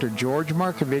surgeon Dr. George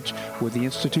Markovich with the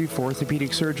Institute for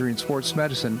Orthopedic Surgery and Sports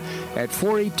Medicine at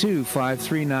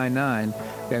 482-5399.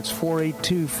 That's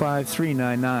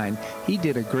 482-5399. He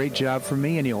did a great job for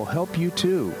me, and he'll help you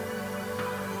too.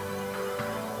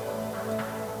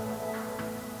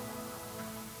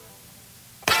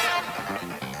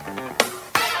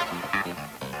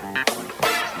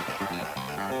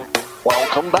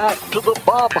 Welcome back to the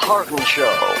Bob Harden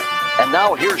Show. And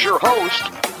now here's your host,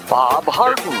 Bob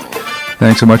Harden.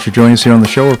 Thanks so much for joining us here on the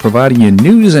show. We're providing you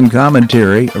news and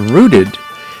commentary rooted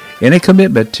in a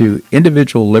commitment to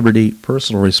individual liberty,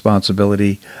 personal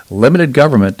responsibility, limited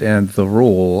government, and the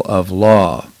rule of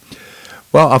law.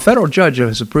 Well, a federal judge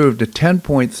has approved a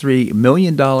 $10.3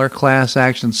 million class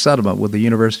action settlement with the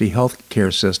university health care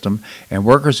system, and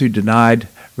workers who denied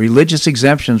religious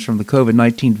exemptions from the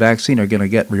COVID-19 vaccine are going to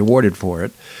get rewarded for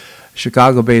it.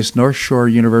 Chicago-based North Shore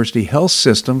University Health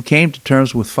System came to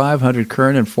terms with 500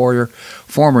 current and former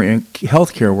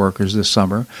healthcare workers this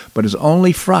summer, but it's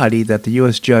only Friday that the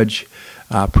U.S. judge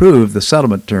approved the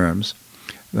settlement terms.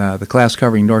 The class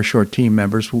covering North Shore team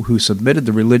members who submitted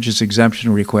the religious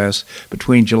exemption request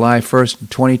between July 1st,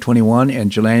 2021 and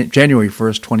January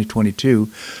 1st, 2022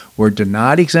 were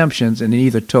denied exemptions and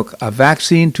either took a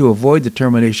vaccine to avoid the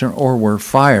termination or were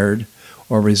fired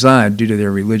or resigned due to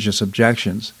their religious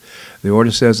objections. The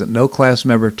order says that no class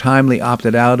member timely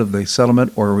opted out of the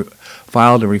settlement or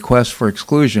filed a request for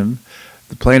exclusion.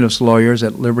 The plaintiffs' lawyers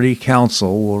at Liberty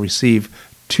Counsel will receive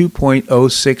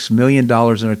 $2.06 million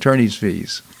in attorney's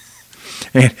fees.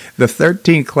 And the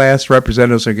 13 class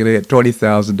representatives are going to get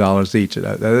 $20,000 each.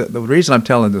 The reason I'm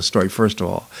telling this story, first of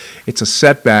all, it's a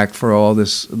setback for all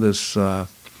this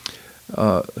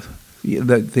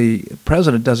the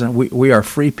president doesn't, we are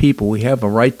free people. We have a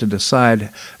right to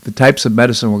decide the types of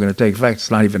medicine we're going to take. In fact,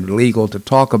 it's not even legal to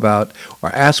talk about or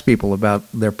ask people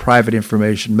about their private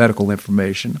information, medical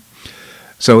information.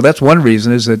 So that's one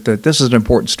reason, is that this is an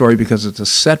important story because it's a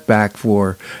setback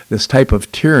for this type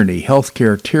of tyranny,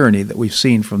 healthcare tyranny that we've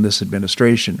seen from this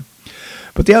administration.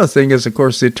 But the other thing is, of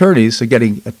course, the attorneys are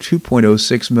getting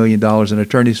 $2.06 million in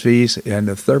attorney's fees, and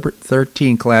the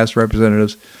 13 class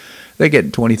representatives, they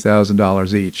get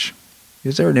 $20,000 each.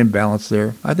 Is there an imbalance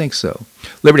there? I think so.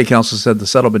 Liberty Counsel said the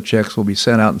settlement checks will be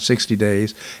sent out in 60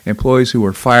 days. Employees who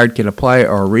were fired can apply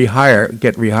or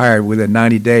get rehired within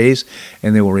 90 days,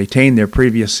 and they will retain their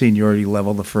previous seniority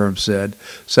level, the firm said.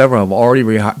 Several have already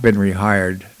been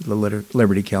rehired, the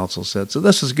Liberty Counsel said. So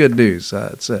this is good news.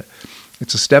 It's a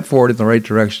step forward in the right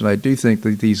direction. I do think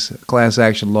that these class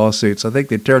action lawsuits, I think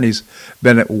the attorneys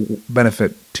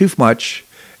benefit too much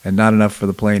and not enough for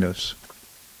the plaintiffs.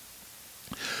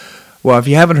 Well, if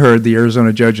you haven't heard, the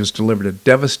Arizona judges delivered a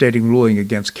devastating ruling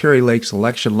against Kari Lake's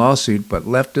election lawsuit, but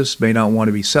leftists may not want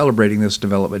to be celebrating this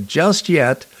development just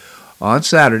yet. On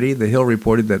Saturday, The Hill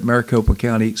reported that Maricopa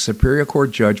County Superior Court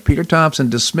Judge Peter Thompson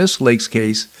dismissed Lake's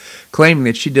case, claiming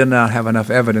that she did not have enough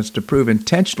evidence to prove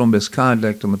intentional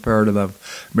misconduct on the part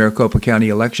of Maricopa County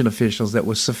election officials that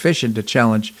was sufficient to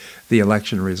challenge the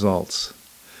election results.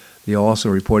 They also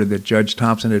reported that Judge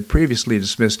Thompson had previously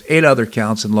dismissed 8 other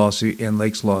counts in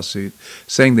Lake's lawsuit,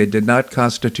 saying they did not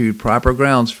constitute proper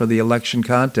grounds for the election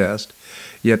contest.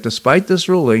 Yet despite this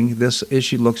ruling, this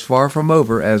issue looks far from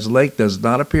over, as Lake does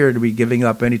not appear to be giving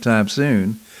up anytime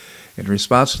soon. In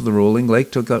response to the ruling,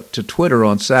 Lake took up to Twitter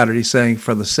on Saturday, saying,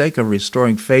 "For the sake of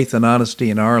restoring faith and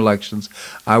honesty in our elections,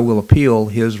 I will appeal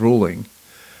his ruling."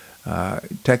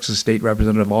 Texas State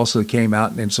Representative also came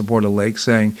out in support of Lake,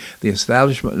 saying the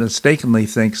establishment mistakenly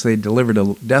thinks they delivered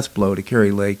a death blow to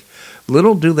Kari Lake.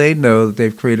 Little do they know that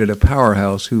they've created a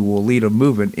powerhouse who will lead a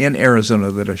movement in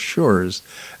Arizona that assures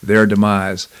their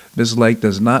demise. Ms. Lake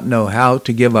does not know how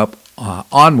to give up.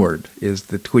 Onward is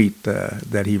the tweet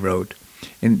that he wrote.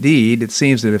 Indeed, it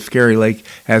seems that if Kari Lake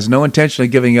has no intention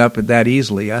of giving up that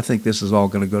easily, I think this is all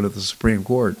going to go to the Supreme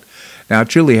Court. Now,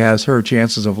 truly has her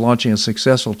chances of launching a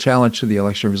successful challenge to the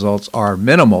election results are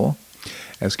minimal.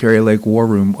 As Kari Lake War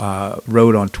Room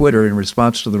wrote on Twitter in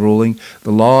response to the ruling,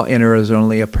 the law in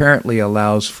Arizona apparently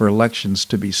allows for elections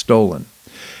to be stolen.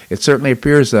 It certainly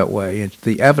appears that way, and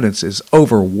the evidence is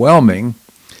overwhelming.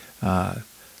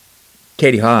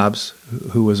 Katie Hobbs,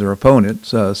 who was her opponent,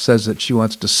 says that she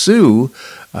wants to sue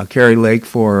Kari Lake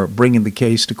for bringing the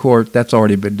case to court. That's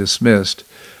already been dismissed.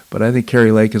 But I think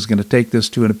Kari Lake is going to take this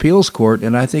to an appeals court,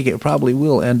 and I think it probably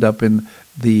will end up in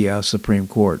the Supreme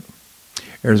Court.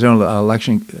 Arizona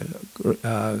election,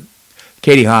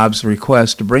 Katie Hobbs'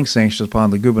 request to bring sanctions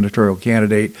upon the gubernatorial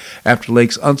candidate after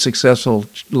Lake's unsuccessful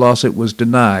lawsuit was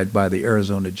denied by the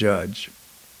Arizona judge.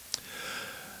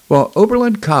 Well,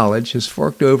 Oberlin College has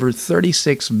forked over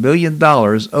 $36 million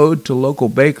owed to local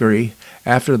bakery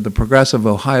after the Progressive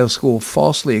Ohio school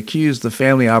falsely accused the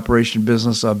family operation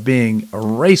business of being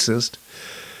racist.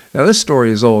 Now, this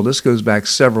story is old. This goes back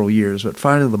several years, but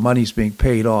finally the money's being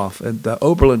paid off. And the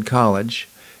Oberlin College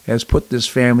has put this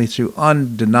family through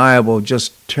undeniable,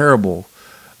 just terrible,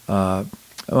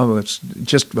 it's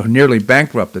just nearly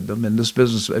bankrupted them. And this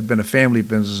business had been a family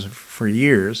business for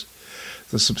years.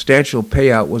 The substantial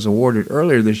payout was awarded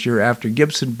earlier this year after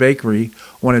Gibson Bakery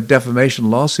won a defamation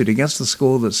lawsuit against the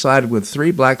school that sided with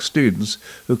 3 black students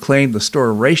who claimed the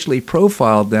store racially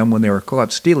profiled them when they were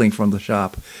caught stealing from the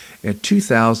shop in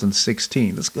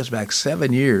 2016. This goes back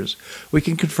 7 years. We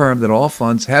can confirm that all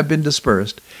funds have been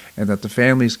dispersed and that the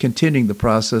family is continuing the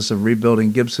process of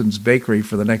rebuilding Gibson's Bakery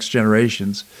for the next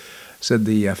generations, said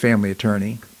the family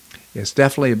attorney. It's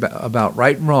definitely about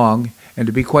right and wrong, and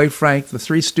to be quite frank, the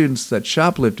 3 students that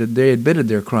shoplifted, they admitted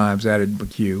their crimes, added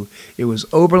McHugh. It was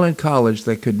Oberlin College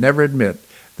that could never admit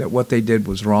that what they did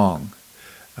was wrong.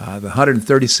 The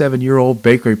 137-year-old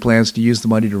bakery plans to use the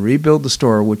money to rebuild the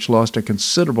store, which lost a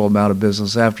considerable amount of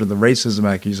business after the racism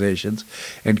accusations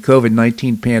and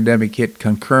COVID-19 pandemic hit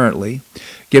concurrently.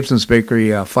 Gibson's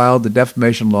Bakery filed the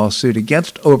defamation lawsuit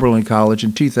against Oberlin College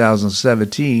in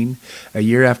 2017, a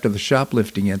year after the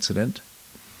shoplifting incident.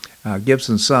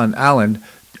 Gibson's son, Alan,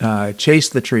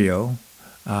 chased the trio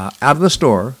out of the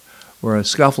store, where a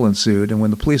scuffle ensued, and when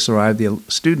the police arrived, the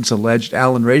students alleged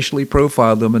Alan racially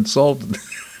profiled them and insulted them.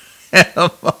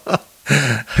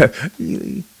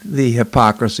 The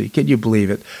hypocrisy. Can you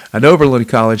believe it? An Oberlin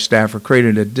College staffer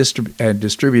created and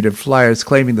distributed flyers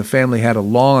claiming the family had a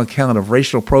long account of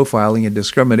racial profiling and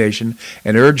discrimination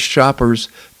and urged shoppers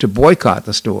to boycott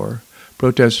the store.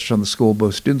 Protesters from the school,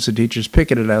 both students and teachers,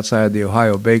 picketed outside the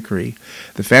Ohio bakery.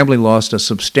 The family lost a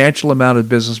substantial amount of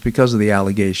business because of the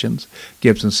allegations.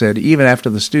 Gibson said even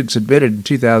after the students admitted in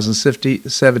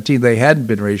 2017 they hadn't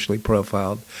been racially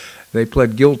profiled, they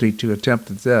pled guilty to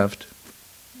attempted theft.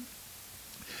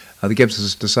 The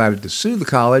Gibsons decided to sue the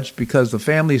college because the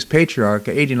family's patriarch,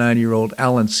 89-year-old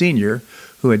Alan Sr.,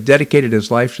 who had dedicated his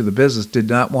life to the business, did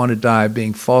not want to die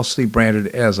being falsely branded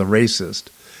as a racist.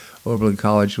 Oberlin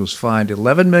College was fined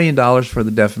 $11 million for the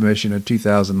defamation in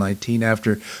 2019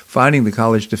 after finding the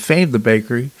college defamed the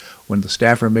bakery when the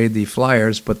staffer made the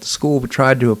flyers, but the school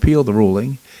tried to appeal the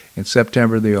ruling. In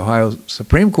September, the Ohio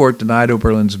Supreme Court denied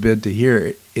Oberlin's bid to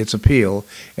hear its appeal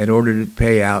and ordered it to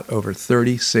pay out over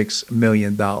 $36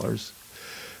 million.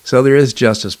 So there is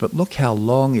justice, but look how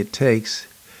long it takes.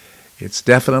 It's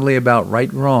definitely about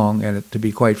right and wrong, and to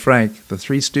be quite frank, the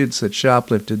 3 students that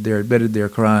shoplifted, they admitted their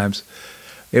crimes.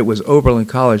 It was Oberlin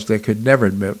College that could never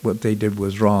admit what they did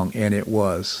was wrong, and it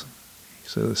was.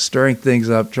 So stirring things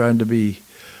up, trying to be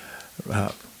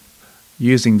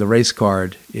using the race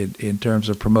card in terms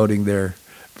of promoting their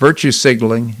virtue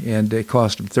signaling, and it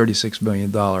cost them $36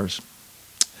 million. All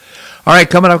right,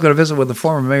 coming up, I'm going to visit with the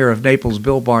former mayor of Naples,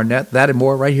 Bill Barnett. That and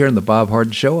more right here on The Bob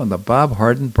Harden Show on the Bob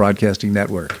Harden Broadcasting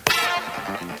Network.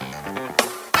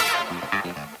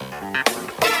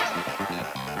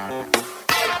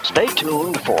 Stay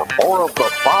tuned for more of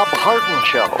the Bob Harden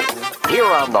Show here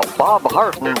on the Bob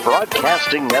Harden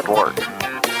Broadcasting Network.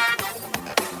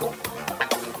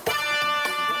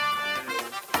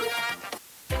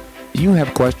 Do you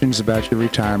have questions about your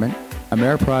retirement?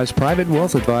 Ameriprise Private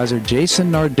Wealth Advisor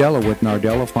Jason Nardella with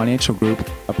Nardella Financial Group,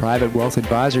 a private wealth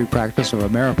advisory practice of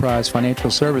Ameriprise Financial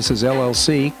Services,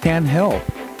 LLC, can help.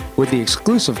 With the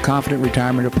exclusive Confident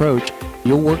Retirement approach,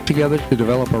 you'll work together to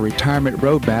develop a retirement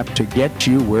roadmap to get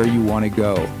you where you want to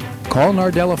go. Call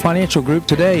Nardella Financial Group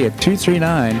today at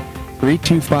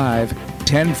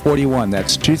 239-325-1041.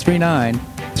 That's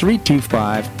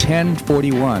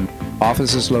 239-325-1041.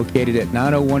 Office is located at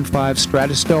 9015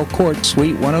 Stratosdale Court,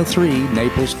 Suite 103,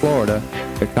 Naples, Florida.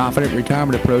 The Confident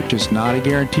Retirement approach is not a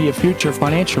guarantee of future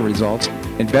financial results.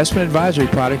 Investment advisory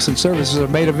products and services are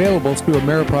made available through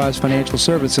Ameriprise Financial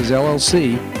Services,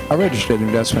 LLC, a registered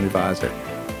investment advisor.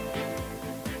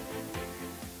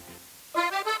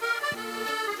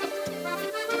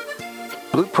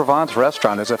 Blue Provence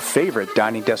Restaurant is a favorite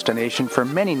dining destination for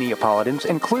many Neapolitans,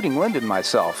 including Linda and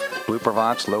myself. Blue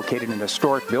Provence, located in a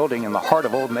historic building in the heart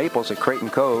of Old Naples at Creighton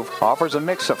Cove, offers a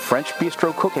mix of French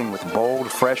bistro cooking with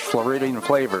bold, fresh Floridian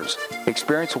flavors.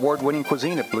 Experience award-winning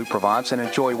cuisine at Blue Provence and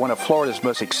enjoy one of Florida's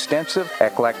most extensive,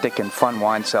 eclectic, and fun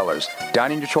wine cellars.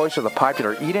 Dining your choice of the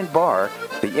popular Eat-In Bar,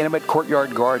 the intimate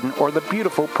Courtyard Garden, or the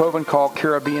beautiful Provencal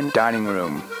Caribbean Dining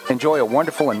Room. Enjoy a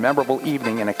wonderful and memorable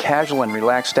evening in a casual and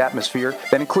relaxed atmosphere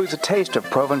that includes a taste of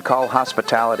Provencal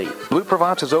hospitality. Blue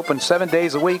Provence is open 7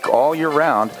 days a week all year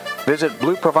round. Visit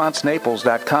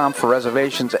BlueProvenceNaples.com for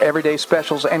reservations, everyday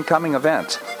specials, and coming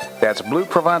events. That's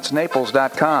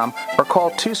BlueProvenceNaples.com or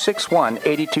call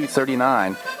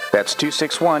 261-8239. That's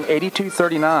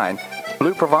 261-8239.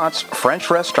 Blue Provence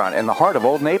French Restaurant in the heart of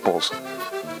Old Naples.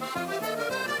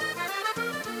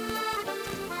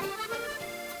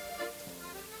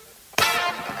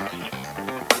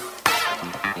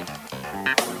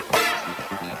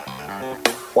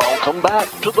 Welcome back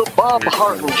to the Bob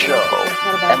Harden Show.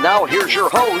 And now here's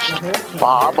your host,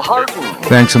 Bob Harden.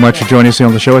 Thanks so much for joining us here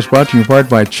on the show. It's brought to you in part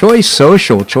by Choice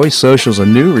Social. Choice Social is a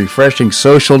new, refreshing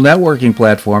social networking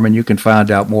platform, and you can find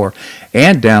out more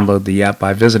and download the app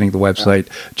by visiting the website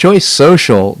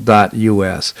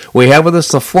choicesocial.us. We have with us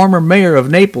the former mayor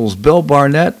of Naples, Bill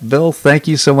Barnett. Bill, thank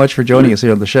you so much for joining us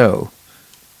here on the show.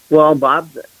 Well, Bob,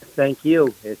 thank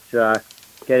you. It's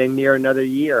getting near another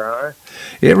year, huh?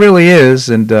 It really is.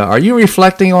 And are you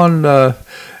reflecting on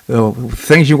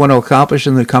things you want to accomplish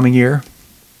in the coming year?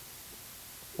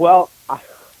 Well,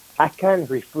 I kind of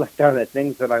reflect on the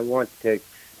things that I want to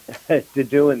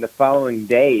do in the following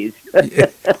days.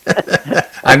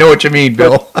 I know what you mean,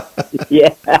 Bill.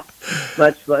 Yeah,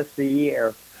 much less the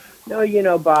year.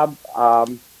 No, Bob,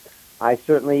 I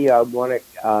certainly want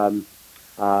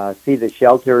to see the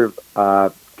shelter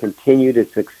continue to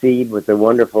succeed with the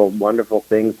wonderful, wonderful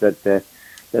things that the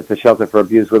Shelter for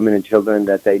Abused Women and Children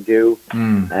that they do.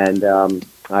 And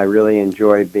I really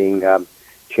enjoy being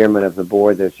chairman of the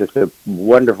board. There's just a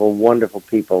wonderful, wonderful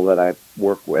people that I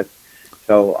work with.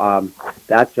 So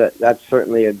that's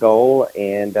certainly a goal.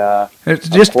 And it's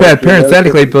just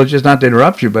parenthetically, Bill, just not to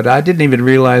interrupt you, but I didn't even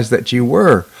realize that you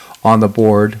were on the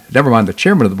board, never mind the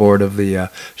chairman of the board of the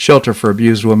Shelter for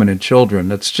Abused Women and Children.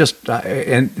 That's just,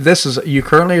 and this is, you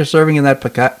currently are serving in that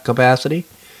capacity?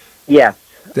 Yes.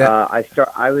 I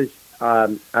was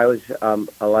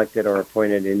elected or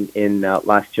appointed in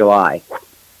last July,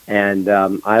 and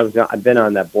I've been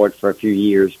on that board for a few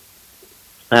years,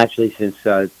 actually since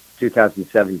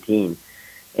 2017,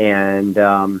 and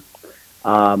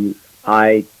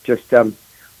I just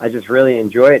really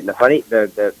enjoy it. And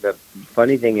the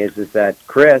funny thing is that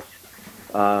Chris,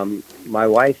 my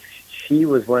wife, she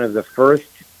was one of the first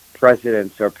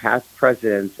presidents or past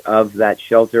presidents of that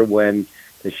shelter when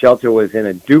the shelter was in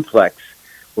a duplex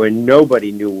where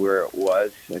nobody knew where it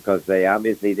was because they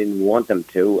obviously didn't want them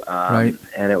to, right.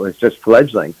 And it was just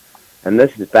fledgling. And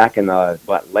this is back in the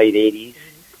late 80s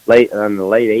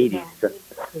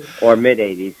or mid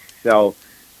 80s. So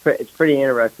it's pretty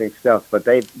interesting stuff. But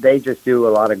they just do a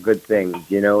lot of good things,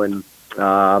 And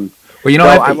well,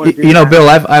 so Bill,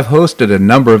 I've hosted a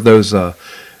number of those.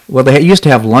 Well, they used to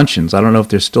have luncheons. I don't know if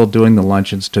they're still doing the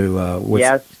luncheons with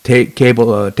yes.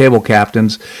 Table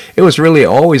captains. It was really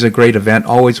always a great event,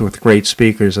 always with great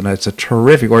speakers, and it's a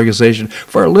terrific organization.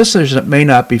 For our listeners that may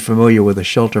not be familiar with the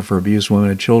Shelter for Abused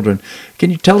Women and Children, can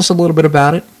you tell us a little bit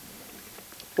about it?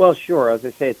 Well, sure. As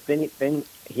I say, it's been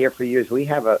here for years. We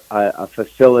have a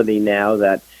facility now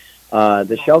that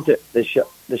the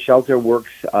shelter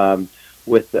works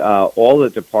with all the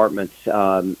departments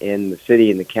in the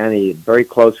city and the county, very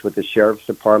close with the Sheriff's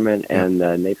Department and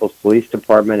the Naples Police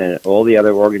Department and all the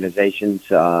other organizations,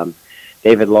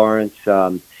 David Lawrence,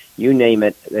 you name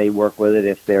it, they work with it.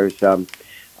 If there's someone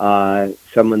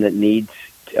that needs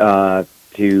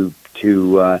to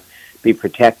be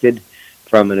protected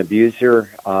from an abuser,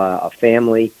 a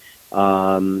family,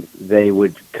 they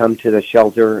would come to the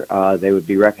shelter. They would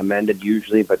be recommended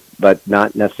usually, but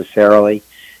not necessarily.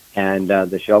 And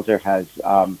the shelter has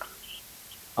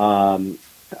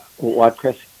what,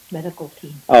 Chris? Medical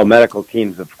team. Oh, medical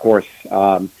teams, of course.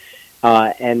 And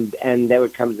they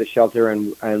would come to the shelter,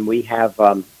 and we have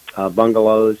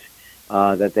bungalows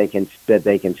that they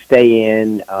can stay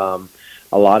in.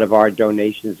 A lot of our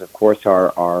donations, of course,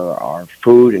 are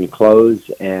food and clothes,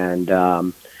 and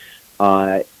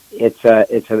it's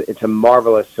a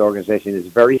marvelous organization. It's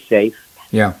very safe.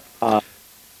 Yeah.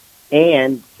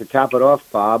 And to top it off,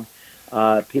 Bob,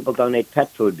 people donate pet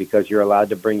food because you're allowed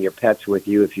to bring your pets with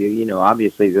you. If you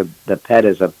obviously the pet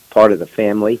is a part of the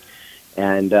family,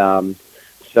 and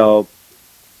so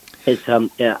it's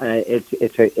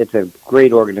a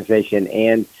great organization,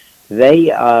 and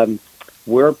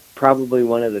we're probably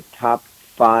one of the top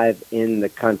 5 in the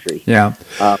country. Yeah.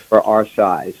 For our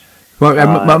size.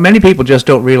 Well, many people just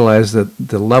don't realize that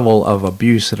the level of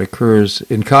abuse that occurs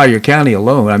in Collier County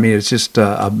alone. I mean, it's just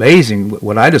amazing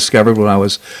what I discovered when I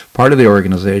was part of the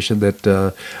organization. That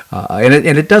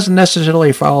and it doesn't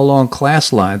necessarily follow along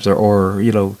class lines or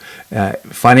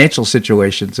financial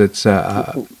situations. It's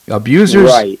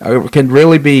abusers right. Can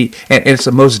really be, and it's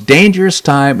the most dangerous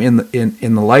time in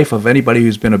the life of anybody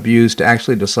who's been abused to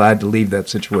actually decide to leave that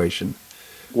situation.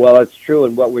 Well, it's true,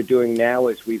 and what we're doing now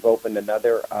is we've opened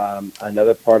another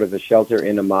part of the shelter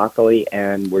in Immokalee,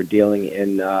 and we're dealing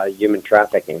in human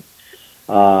trafficking,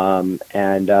 and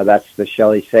that's the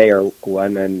Shelley Sayer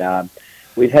one. And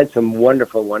we've had some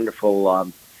wonderful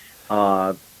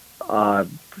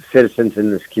citizens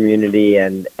in this community,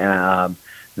 and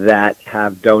that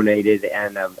have donated,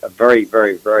 and a very,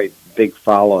 very, very big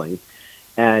following,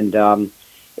 and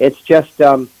it's just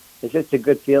a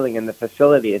good feeling, and the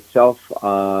facility itself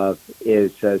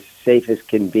is as safe as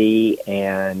can be,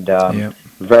 and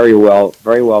very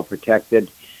well protected,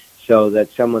 so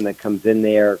that someone that comes in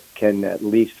there can, at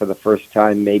least for the first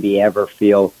time, maybe ever,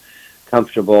 feel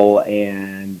comfortable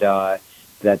and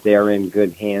that they're in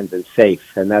good hands and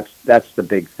safe, and that's the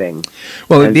big thing.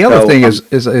 Well, and the other thing is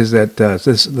that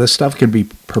this stuff can be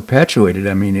perpetuated.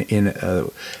 I mean,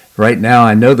 right now,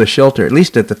 I know the shelter, at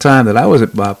least at the time that I was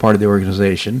part of the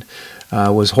organization,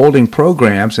 was holding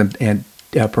programs and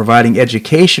providing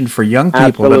education for young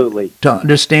people to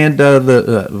understand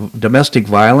the domestic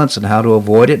violence and how to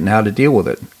avoid it and how to deal with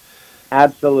it.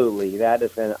 Absolutely. That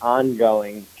is an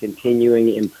ongoing, continuing,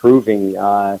 improving.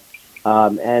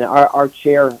 And our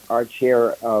chair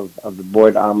of the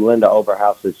board, Linda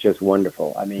Oberhaus, is just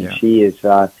wonderful. I mean, she is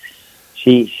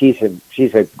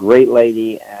she's a great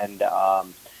lady, and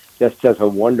just does a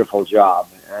wonderful job.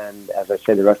 And as I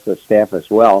said, the rest of the staff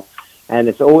as well. And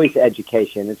it's always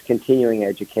education. It's continuing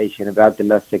education about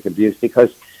domestic abuse,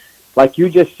 because, like you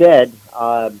just said,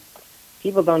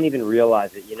 people don't even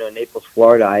realize it. You know, in Naples,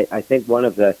 Florida, I think one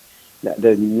of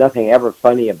there's nothing ever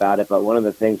funny about it, but one of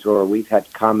the things where we've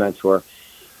had comments where,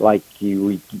 like,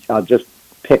 I'll just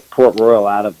pick Port Royal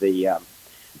out of the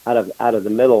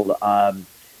middle,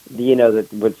 that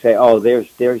would say, oh,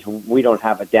 there's we don't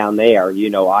have it down there,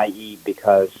 i.e.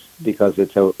 because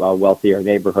it's a wealthier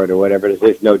neighborhood or whatever it is.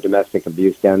 There's no domestic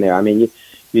abuse down there. I mean,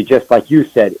 you just, like you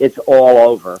said, it's all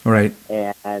over, right?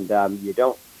 And you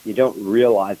don't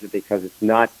realize it because it's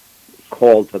not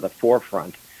called to the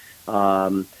forefront.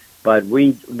 But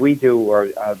we do, or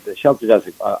the shelter does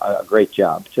a great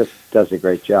job. Just does a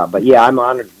great job. But yeah, I'm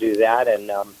honored to do that, and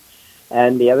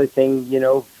the other thing,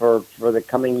 for the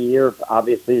coming year,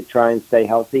 obviously, to try and stay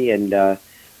healthy and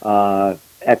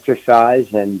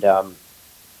exercise and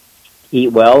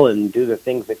eat well and do the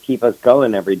things that keep us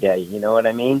going every day. You know what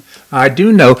I mean? I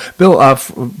do know, Bill.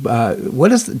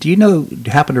 Do you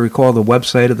happen to recall the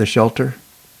website of the shelter?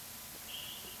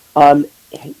 I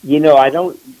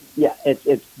don't. Yeah,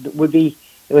 it would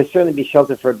certainly be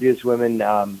Shelter for Abused Women.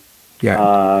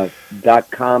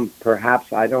 .com,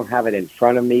 perhaps. I don't have it in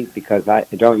front of me because I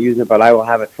don't use it, but I will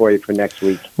have it for you for next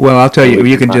week. Well, I'll tell you,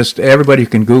 everybody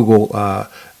can Google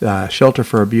Shelter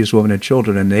for Abused Women and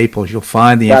Children in Naples. You'll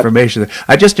find the information.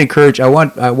 I just encourage, I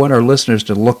want our listeners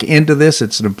to look into this.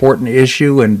 It's an important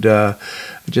issue, and I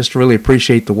just really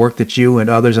appreciate the work that you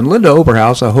and others, and Linda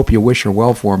Oberhaus, I hope you wish her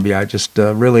well for me. I just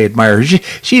really admire her.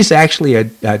 She's actually a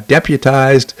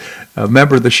deputized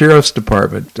member of the Sheriff's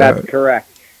Department. That's correct.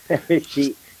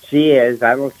 She is.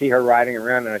 I don't see her riding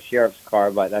around in a sheriff's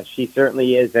car, but she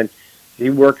certainly is, and she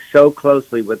works so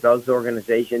closely with those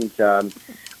organizations,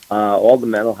 all the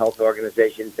mental health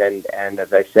organizations, and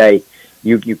as I say,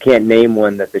 you can't name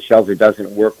one that the shelter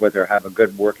doesn't work with or have a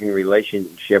good working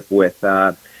relationship with,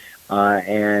 and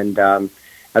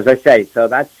as I say, so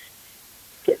that's.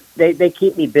 They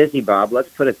keep me busy, Bob. Let's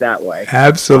put it that way.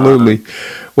 Absolutely.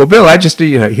 Well, Bill, I just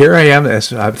here I am.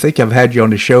 I think I've had you on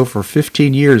the show for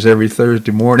 15 years every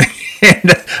Thursday morning,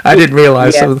 and I didn't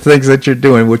realize some of the things that you're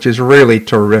doing, which is really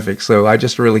terrific. So I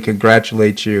just really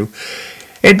congratulate you.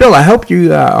 And Bill, I hope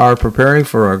you are preparing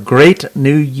for a great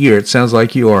new year. It sounds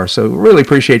like you are. So really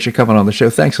appreciate you coming on the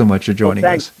show. Thanks so much for joining us.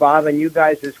 Thanks, Bob, and you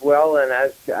guys as well. And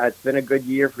it's been a good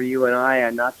year for you and I,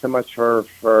 and not so much for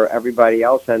everybody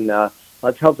else. And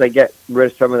let's hope they get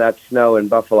rid of some of that snow in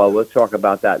Buffalo. We'll talk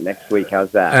about that next week. How's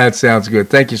that? That sounds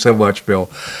good. Thank you so much, Bill.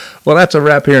 Well, that's a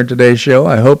wrap here in today's show.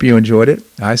 I hope you enjoyed it.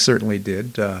 I certainly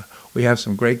did. We have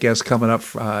some great guests coming up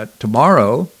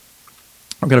tomorrow.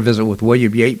 I'm going to visit with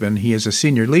William Yateman. He is a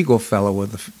senior legal fellow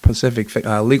with the Pacific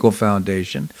Legal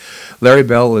Foundation. Larry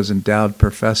Bell is endowed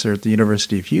professor at the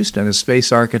University of Houston in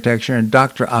space architecture, and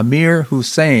Dr. Amir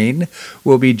Hussain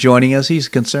will be joining us. He's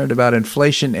concerned about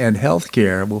inflation and health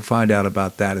care. We'll find out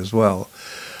about that as well.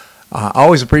 I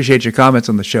always appreciate your comments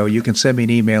on the show. You can send me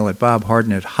an email at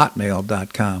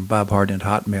bobharden@hotmail.com,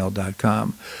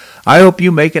 bobharden@hotmail.com. I hope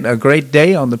you make it a great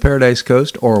day on the Paradise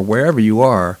Coast or wherever you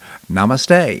are.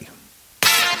 Namaste.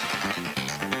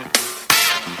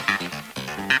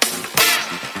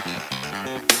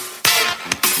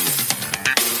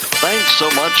 Thanks so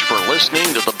much for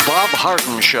listening to The Bob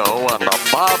Harden Show on the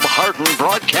Bob Harden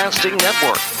Broadcasting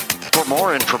Network. For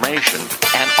more information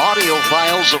and audio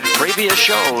files of previous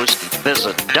shows,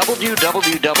 visit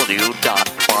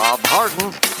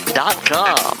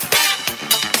www.bobharden.com.